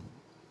weapon.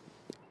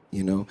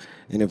 You know,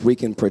 and if we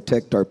can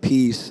protect our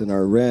peace and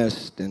our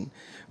rest and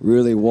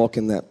really walk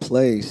in that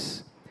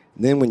place,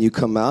 Then when you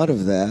come out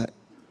of that,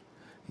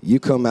 you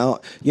come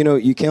out, you know,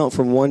 you count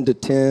from 1 to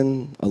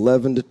 10,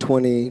 11 to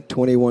 20,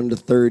 21 to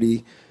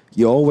 30.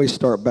 You always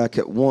start back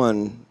at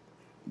 1,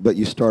 but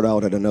you start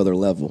out at another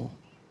level.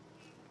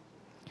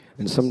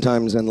 And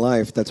sometimes in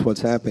life, that's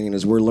what's happening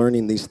is we're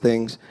learning these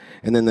things.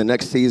 And then the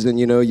next season,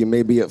 you know, you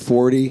may be at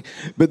 40,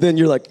 but then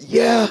you're like,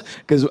 yeah,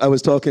 because I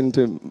was talking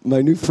to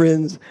my new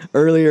friends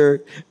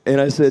earlier, and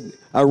I said,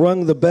 I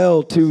rung the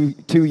bell two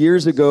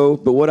years ago,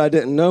 but what I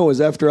didn't know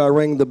is after I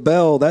rang the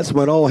bell, that's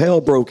when all hell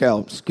broke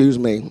out, excuse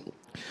me.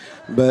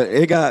 But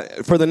it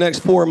got, for the next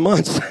 4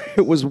 months,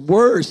 it was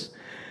worse.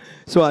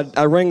 So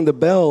I rang the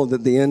bell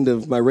at the end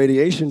of my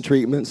radiation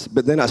treatments,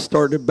 but then I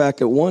started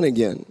back at 1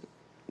 again.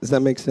 Does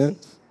that make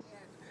sense?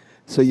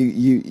 So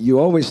you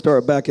always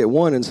start back at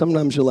 1, and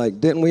sometimes you're like,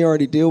 didn't we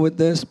already deal with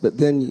this? But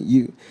then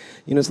you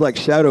know, it's like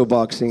shadow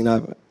boxing.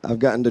 I've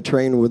gotten to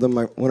train with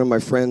one of my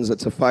friends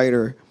that's a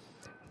fighter.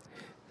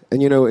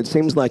 And you know, it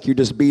seems like you're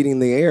just beating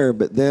the air,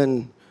 but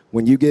then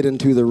when you get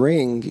into the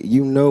ring,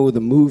 you know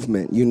the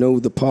movement, you know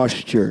the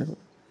posture.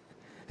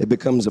 It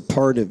becomes a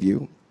part of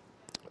you.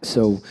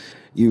 So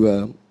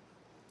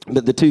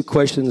but the two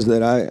questions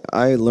that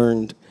I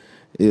learned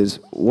is,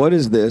 what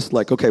is this?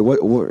 Like, okay,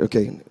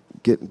 okay,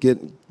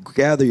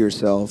 gather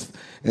yourself,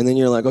 and then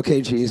you're like,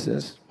 okay,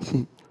 Jesus,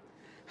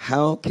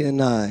 how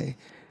can I,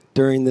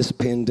 during this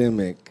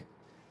pandemic,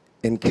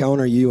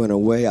 encounter you in a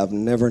way I've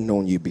never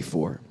known you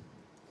before?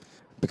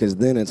 Because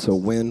then it's a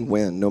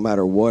win-win, no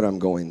matter what I'm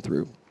going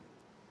through.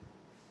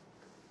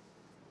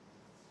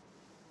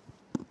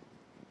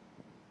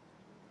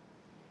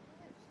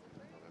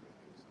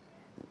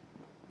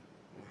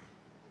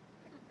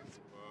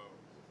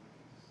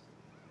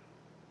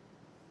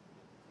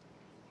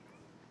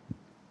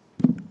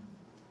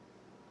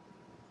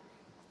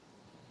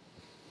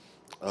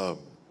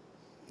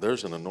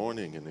 There's an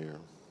anointing in here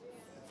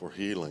for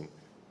healing.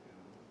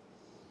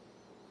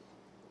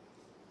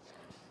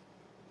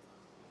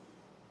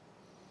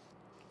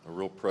 A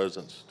real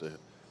presence to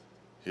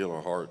heal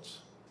our hearts,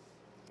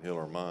 heal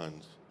our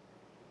minds.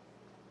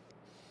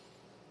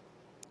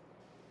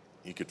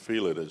 You could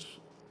feel it as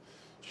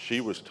she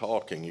was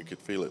talking, you could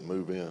feel it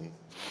move in.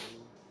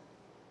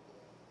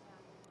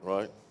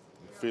 Right?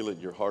 You feel it,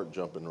 your heart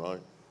jumping,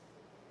 right?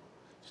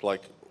 It's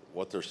like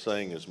what they're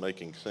saying is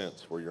making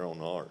sense for your own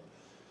heart.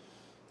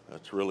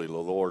 That's really the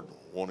Lord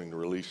wanting to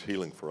release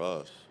healing for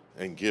us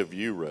and give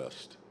you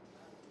rest.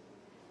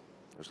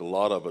 There's a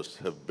lot of us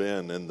have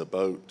been in the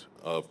boat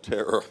of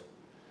terror,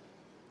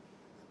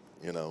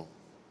 you know,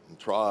 and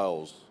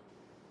trials,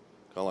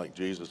 kind of like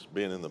Jesus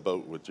being in the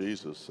boat with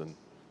Jesus, and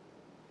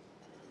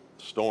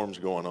storms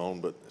going on,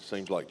 but it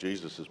seems like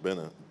Jesus has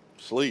been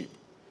asleep.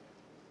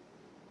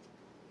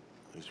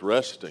 He's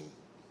resting.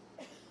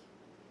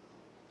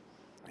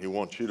 He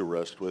wants you to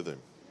rest with him.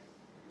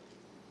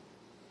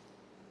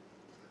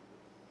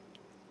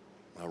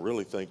 I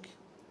really think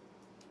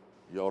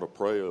you ought to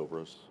pray over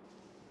us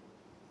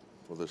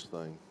for this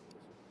thing.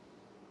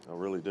 I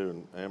really do.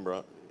 And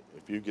Amber,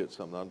 if you get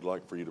something, I'd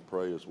like for you to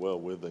pray as well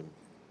with him.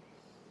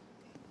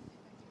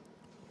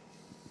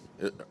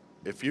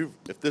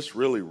 If this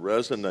really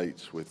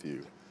resonates with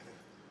you,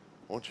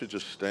 why don't you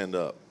just stand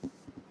up?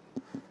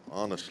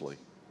 Honestly.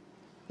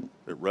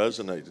 It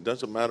resonates. It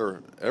doesn't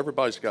matter.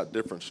 Everybody's got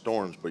different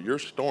storms, but your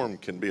storm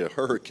can be a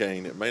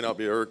hurricane. It may not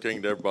be a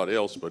hurricane to everybody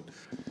else, but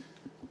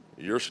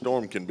your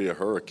storm can be a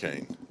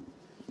hurricane.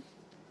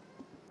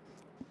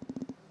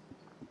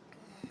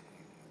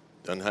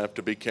 Doesn't have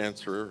to be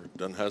cancer.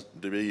 Doesn't have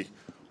to be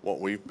what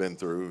we've been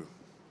through.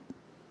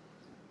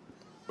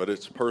 But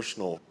it's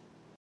personal.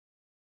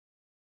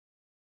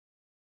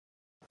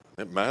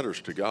 It matters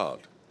to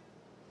God.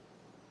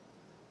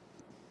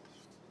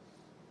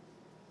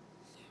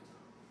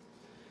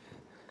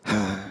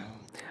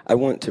 I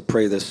want to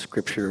pray this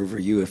scripture over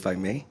you, if I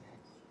may.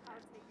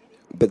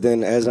 But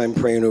then as I'm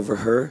praying over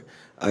her,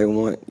 I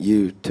want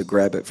you to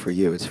grab it for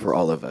you. It's for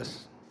all of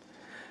us.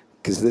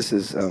 Because this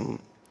is,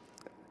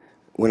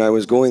 when I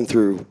was going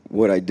through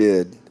what I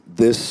did,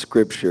 this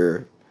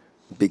scripture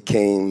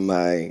became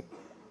my,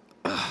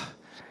 I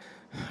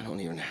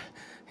don't even,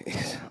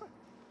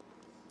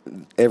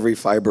 every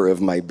fiber of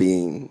my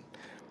being.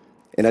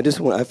 And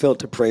I felt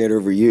to pray it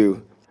over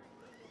you,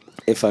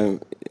 if I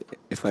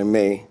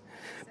may.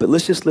 But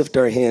let's just lift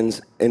our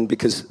hands, and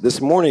because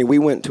this morning we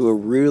went to a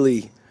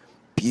really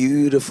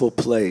beautiful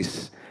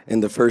place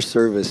in the first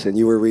service, and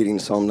you were reading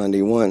Psalm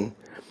 91.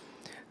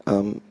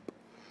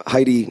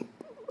 Heidi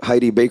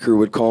Baker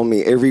would call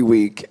me every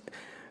week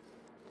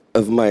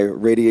of my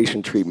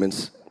radiation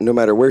treatments, no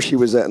matter where she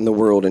was at in the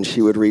world, and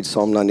she would read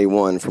Psalm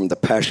 91 from the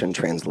Passion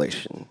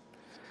Translation.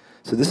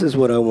 So this is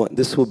what I want.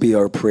 This will be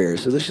our prayer.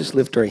 So let's just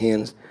lift our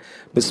hands,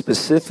 but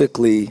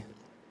specifically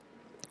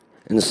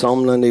in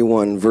Psalm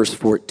 91, verse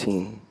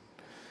 14.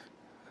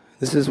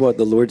 This is what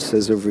the Lord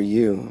says over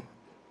you,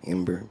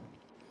 Amber.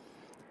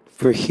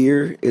 For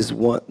here is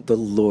what the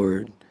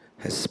Lord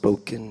has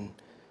spoken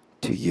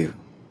to you.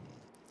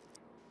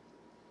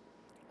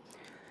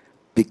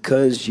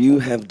 Because you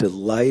have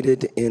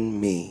delighted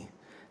in me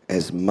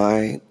as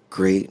my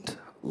great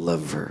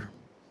lover.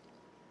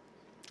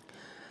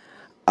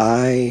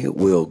 I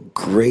will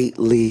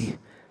greatly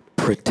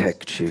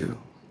protect you.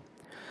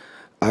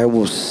 I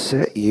will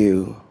set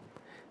you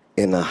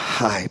in a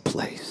high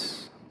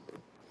place,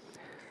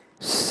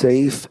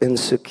 safe and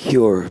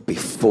secure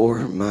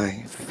before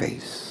my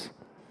face.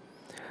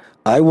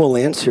 I will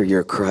answer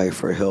your cry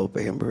for help,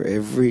 Amber,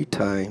 every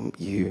time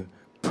you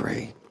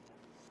pray.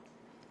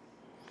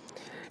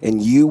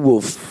 And you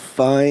will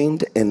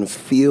find and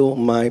feel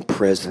my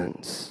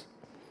presence.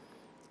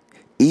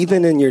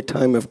 Even in your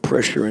time of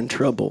pressure and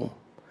trouble,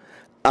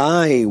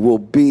 I will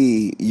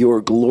be your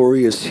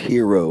glorious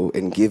hero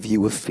and give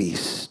you a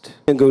feast.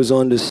 It goes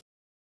on to say,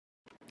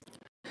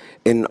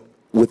 and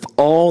with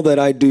all that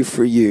I do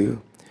for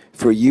you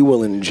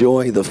will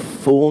enjoy the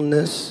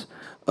fullness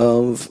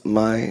of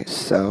my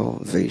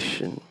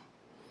salvation.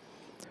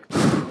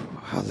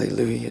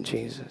 Hallelujah,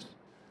 Jesus.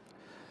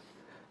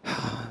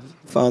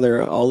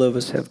 Father, all of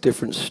us have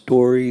different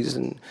stories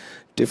and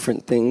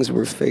different things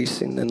we're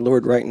facing. And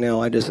Lord, right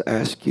now, I just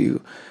ask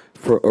you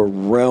for a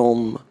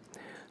realm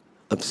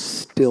of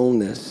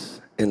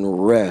stillness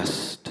and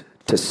rest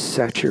to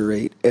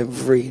saturate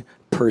every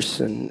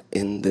person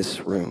in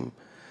this room,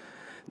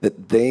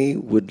 that they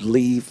would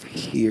leave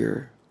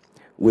here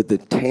with the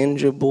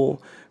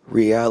tangible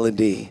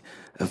reality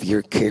of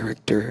your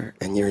character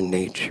and your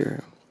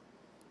nature.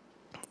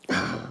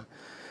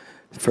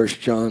 1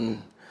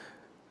 John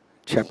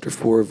chapter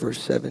 4,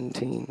 verse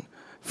 17,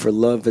 for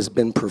love has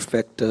been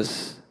perfected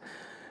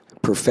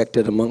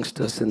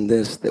amongst us in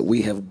this, that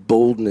we have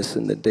boldness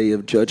in the day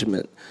of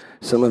judgment.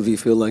 Some of you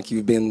feel like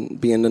you've been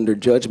being under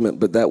judgment,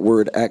 but that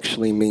word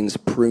actually means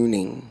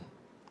pruning.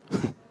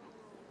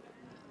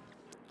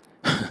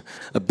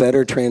 A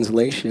better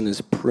translation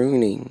is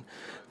pruning.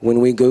 When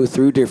we go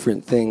through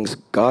different things,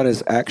 God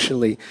is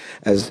actually,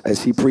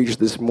 as he preached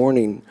this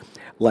morning,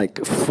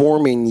 like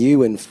forming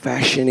you and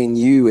fashioning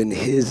you in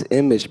his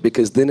image,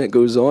 because then it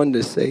goes on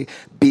to say,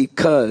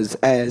 because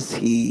as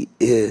he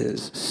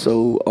is,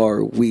 so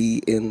are we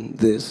in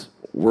this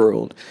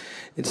world.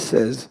 It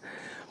says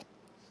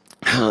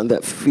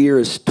that fear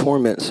is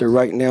torment. So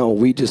right now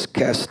we just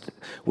cast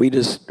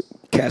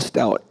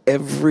out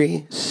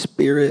every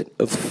spirit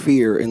of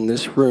fear in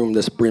this room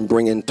that's been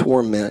bringing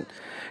torment.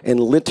 And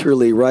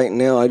literally right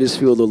now, I just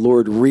feel the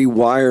Lord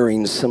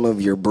rewiring some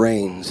of your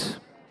brains.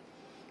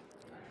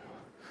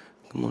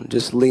 Come on,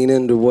 just lean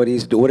into what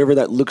he's doing. Whatever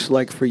that looks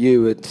like for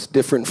you, it's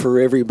different for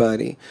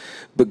everybody.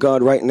 But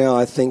God, right now,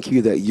 I thank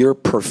you that you're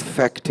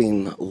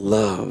perfecting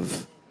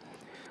love.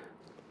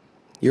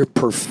 You're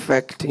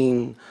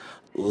perfecting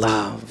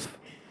love.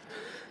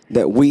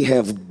 That we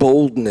have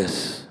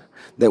boldness.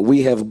 That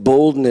we have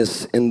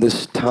boldness in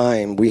this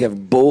time. We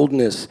have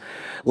boldness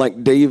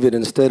like David.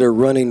 Instead of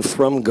running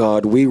from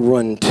God, we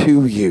run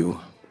to you.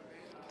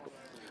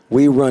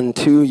 We run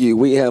to you.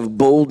 We have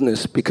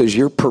boldness because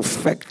you're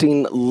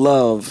perfecting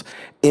love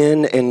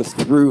in and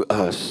through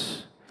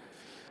us.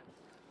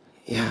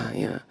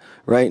 Yeah.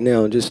 Right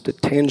now, just a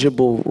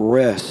tangible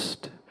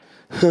rest.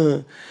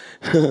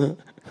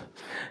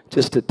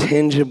 Just a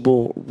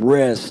tangible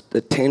rest,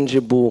 a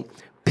tangible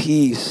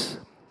peace.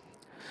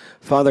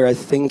 Father, I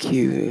thank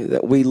you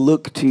that we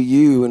look to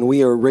you and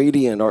we are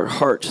radiant. Our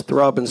hearts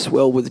throb and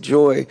swell with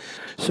joy.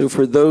 So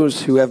for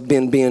those who have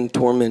been being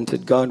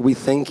tormented, God, we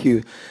thank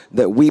you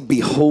that we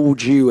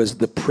behold you as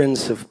the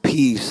Prince of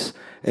Peace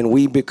and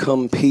we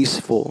become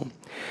peaceful.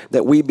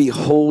 That we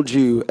behold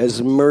you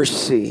as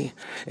mercy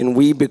and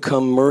we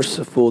become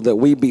merciful. That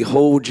we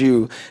behold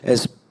you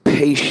as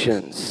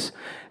patience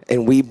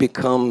and we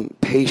become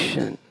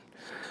patient.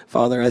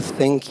 Father, I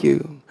thank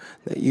you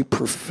that you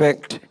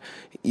perfect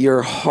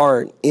your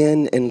heart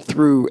in and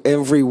through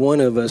every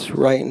one of us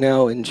right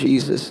now in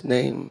Jesus'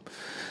 name.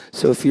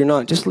 So if you're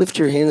not, just lift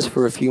your hands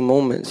for a few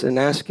moments and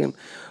ask him,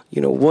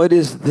 what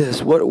is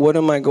this? What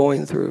am I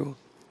going through?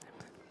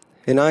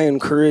 And I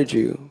encourage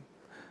you,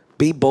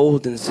 be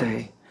bold and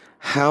say,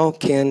 how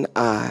can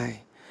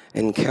I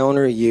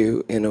encounter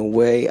you in a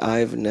way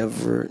I've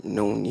never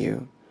known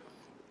you?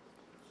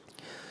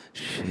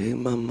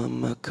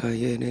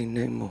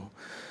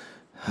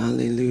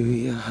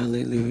 Hallelujah,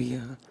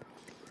 hallelujah.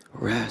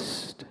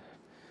 Rest,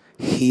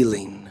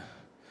 healing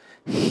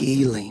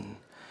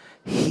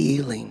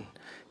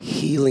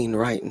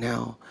right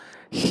now.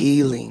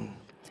 Healing.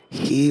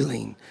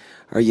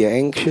 Are you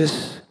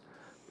anxious?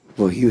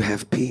 Well, you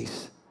have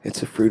peace.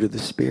 It's a fruit of the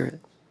Spirit.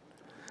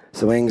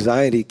 So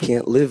anxiety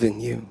can't live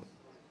in you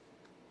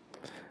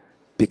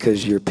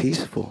because you're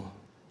peaceful.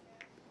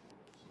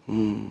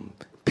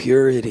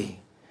 Purity.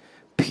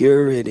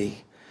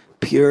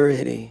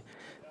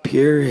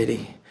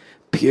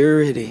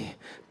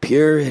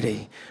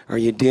 Are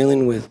you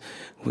dealing with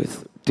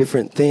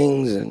different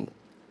things and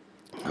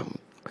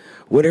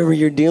whatever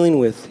you're dealing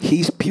with,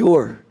 he's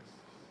pure.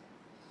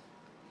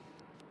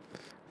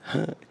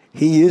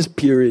 He is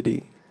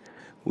purity.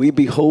 We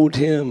behold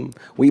him.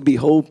 We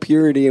behold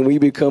purity and we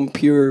become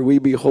pure. We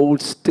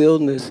behold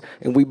stillness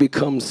and we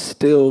become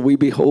still. We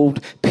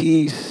behold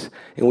peace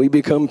and we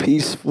become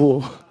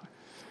peaceful.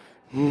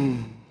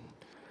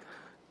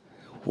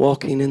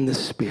 walking in the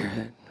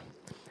Spirit,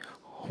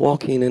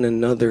 walking in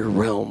another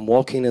realm,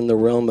 walking in the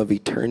realm of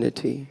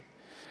eternity.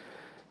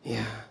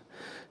 Yeah.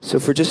 So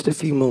for just a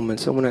few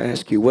moments, I want to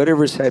ask you,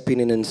 whatever's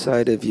happening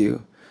inside of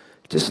you,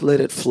 just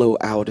let it flow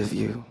out of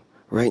you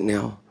right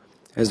now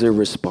as a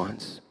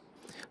response.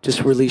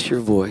 Just release your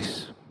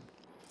voice.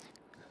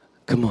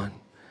 Come on.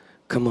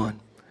 Come on.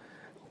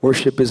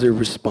 Worship is a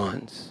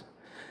response.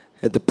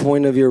 At the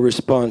point of your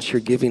response,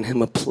 you're giving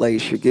him a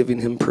place. You're giving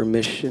him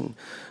permission.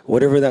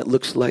 Whatever that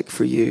looks like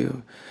for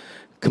you.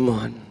 Come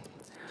on.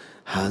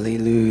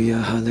 Hallelujah,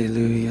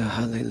 hallelujah,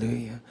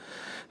 hallelujah.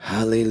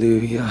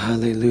 Hallelujah,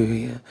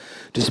 hallelujah.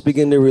 Just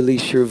begin to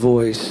release your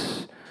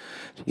voice.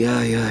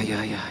 Yeah.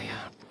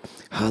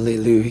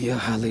 Hallelujah,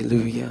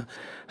 hallelujah.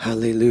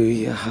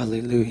 Hallelujah,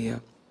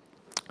 hallelujah.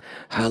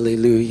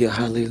 Hallelujah,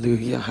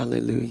 hallelujah,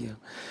 hallelujah.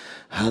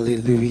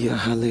 Hallelujah,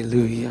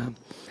 hallelujah.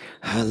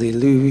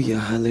 Hallelujah,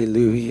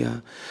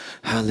 hallelujah.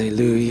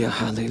 Hallelujah,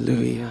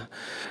 hallelujah.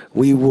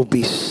 We will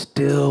be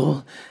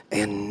still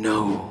and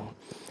know.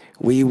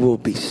 We will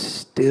be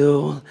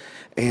still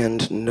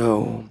and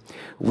know.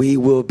 We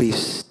will be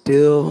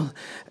still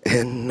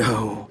and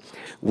know.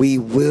 We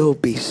will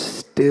be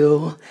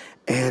still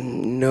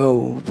and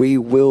know. We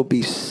will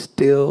be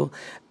still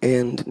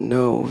and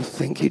know.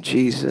 Thank you,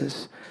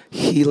 Jesus.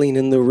 Healing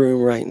in the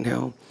room right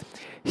now.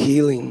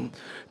 Healing.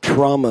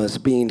 Traumas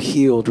being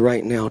healed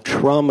right now.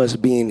 Traumas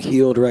being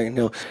healed right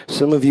now.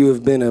 Some of you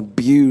have been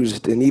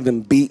abused and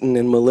even beaten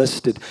and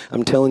molested.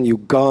 I'm telling you,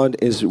 God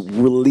is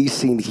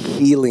releasing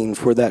healing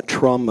for that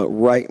trauma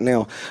right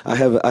now. I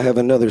have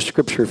another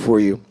scripture for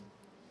you.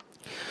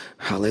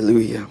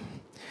 Hallelujah.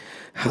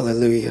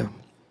 Hallelujah.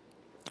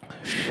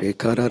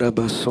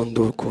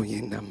 Shekararabasondo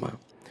koyinama.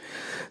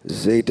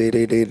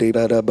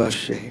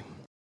 Zedededededabashe.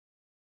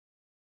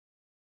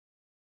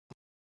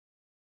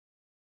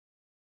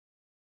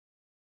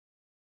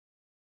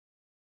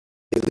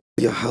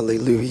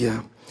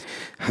 Hallelujah.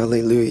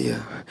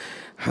 Hallelujah.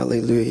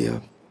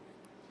 Hallelujah.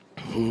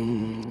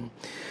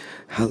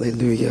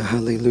 Hallelujah.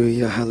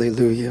 Hallelujah.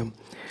 Hallelujah.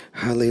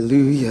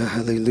 Hallelujah.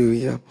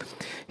 Hallelujah.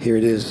 Here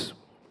it is.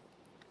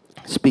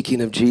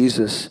 Speaking of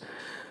Jesus,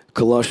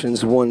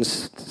 Colossians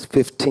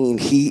 1:15,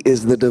 he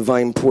is the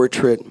divine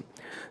portrait,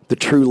 the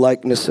true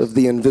likeness of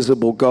the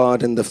invisible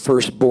God and the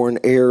firstborn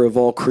heir of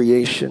all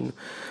creation.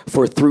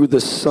 For through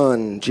the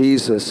Son,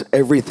 Jesus,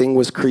 everything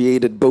was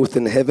created both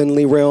in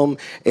heavenly realm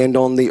and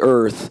on the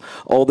earth.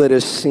 All that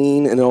is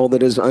seen and all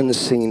that is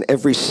unseen,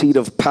 every seat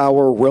of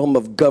power, realm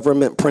of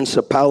government,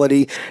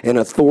 principality, and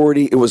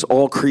authority, it was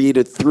all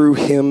created through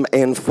him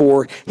and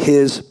for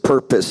his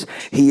purpose.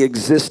 He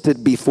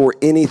existed before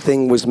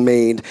anything was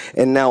made,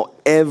 and now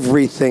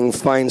everything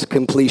finds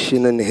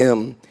completion in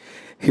him.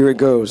 Here it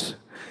goes.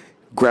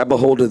 Grab a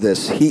hold of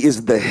this. He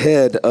is the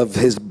head of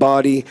his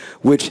body,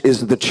 which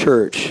is the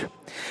church.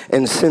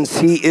 And since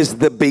he is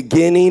the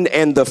beginning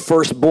and the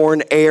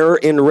firstborn heir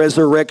in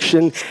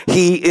resurrection,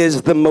 he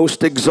is the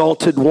most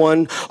exalted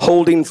one,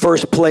 holding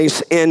first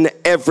place in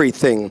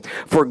everything.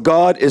 For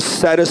God is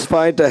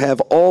satisfied to have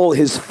all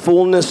his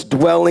fullness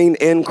dwelling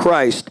in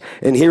Christ.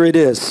 And here it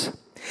is.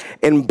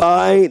 And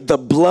by the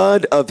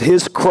blood of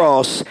his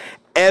cross,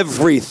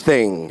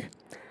 everything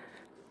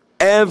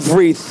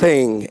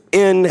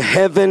in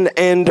heaven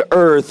and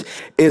earth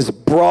is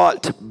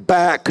brought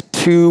back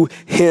to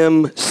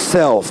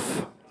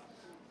himself.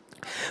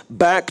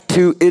 Back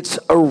to its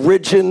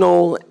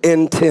original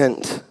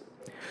intent,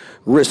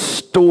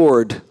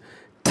 restored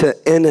to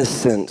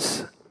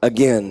innocence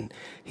again.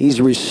 He's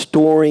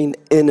restoring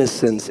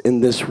innocence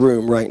in this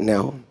room right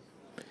now.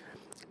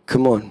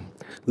 Come on,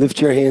 lift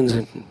your hands.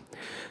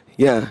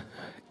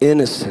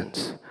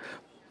 Innocence.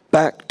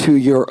 Back to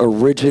your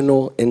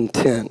original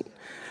intent.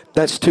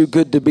 That's too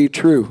good to be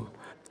true.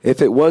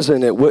 If it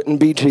wasn't, it wouldn't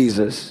be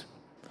Jesus,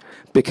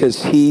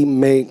 because he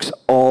makes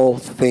all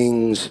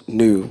things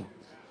new.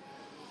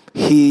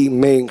 He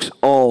makes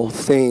all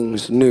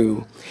things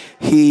new.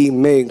 He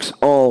makes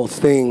all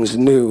things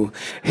new.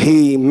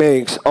 He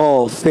makes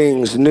all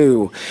things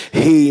new.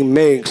 He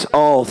makes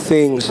all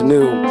things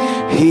new.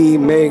 He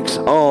makes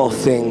all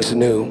things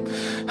new.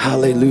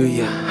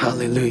 Hallelujah.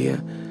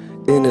 Hallelujah.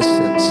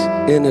 Innocence.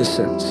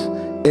 Innocence.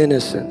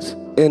 Innocence.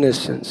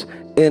 Innocence.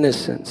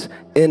 Innocence.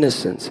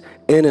 Innocence.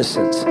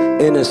 Innocence.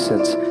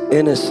 Innocence.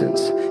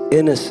 Innocence.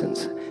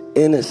 Innocence.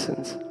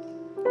 Innocence.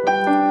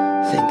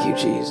 Thank you,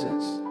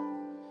 Jesus.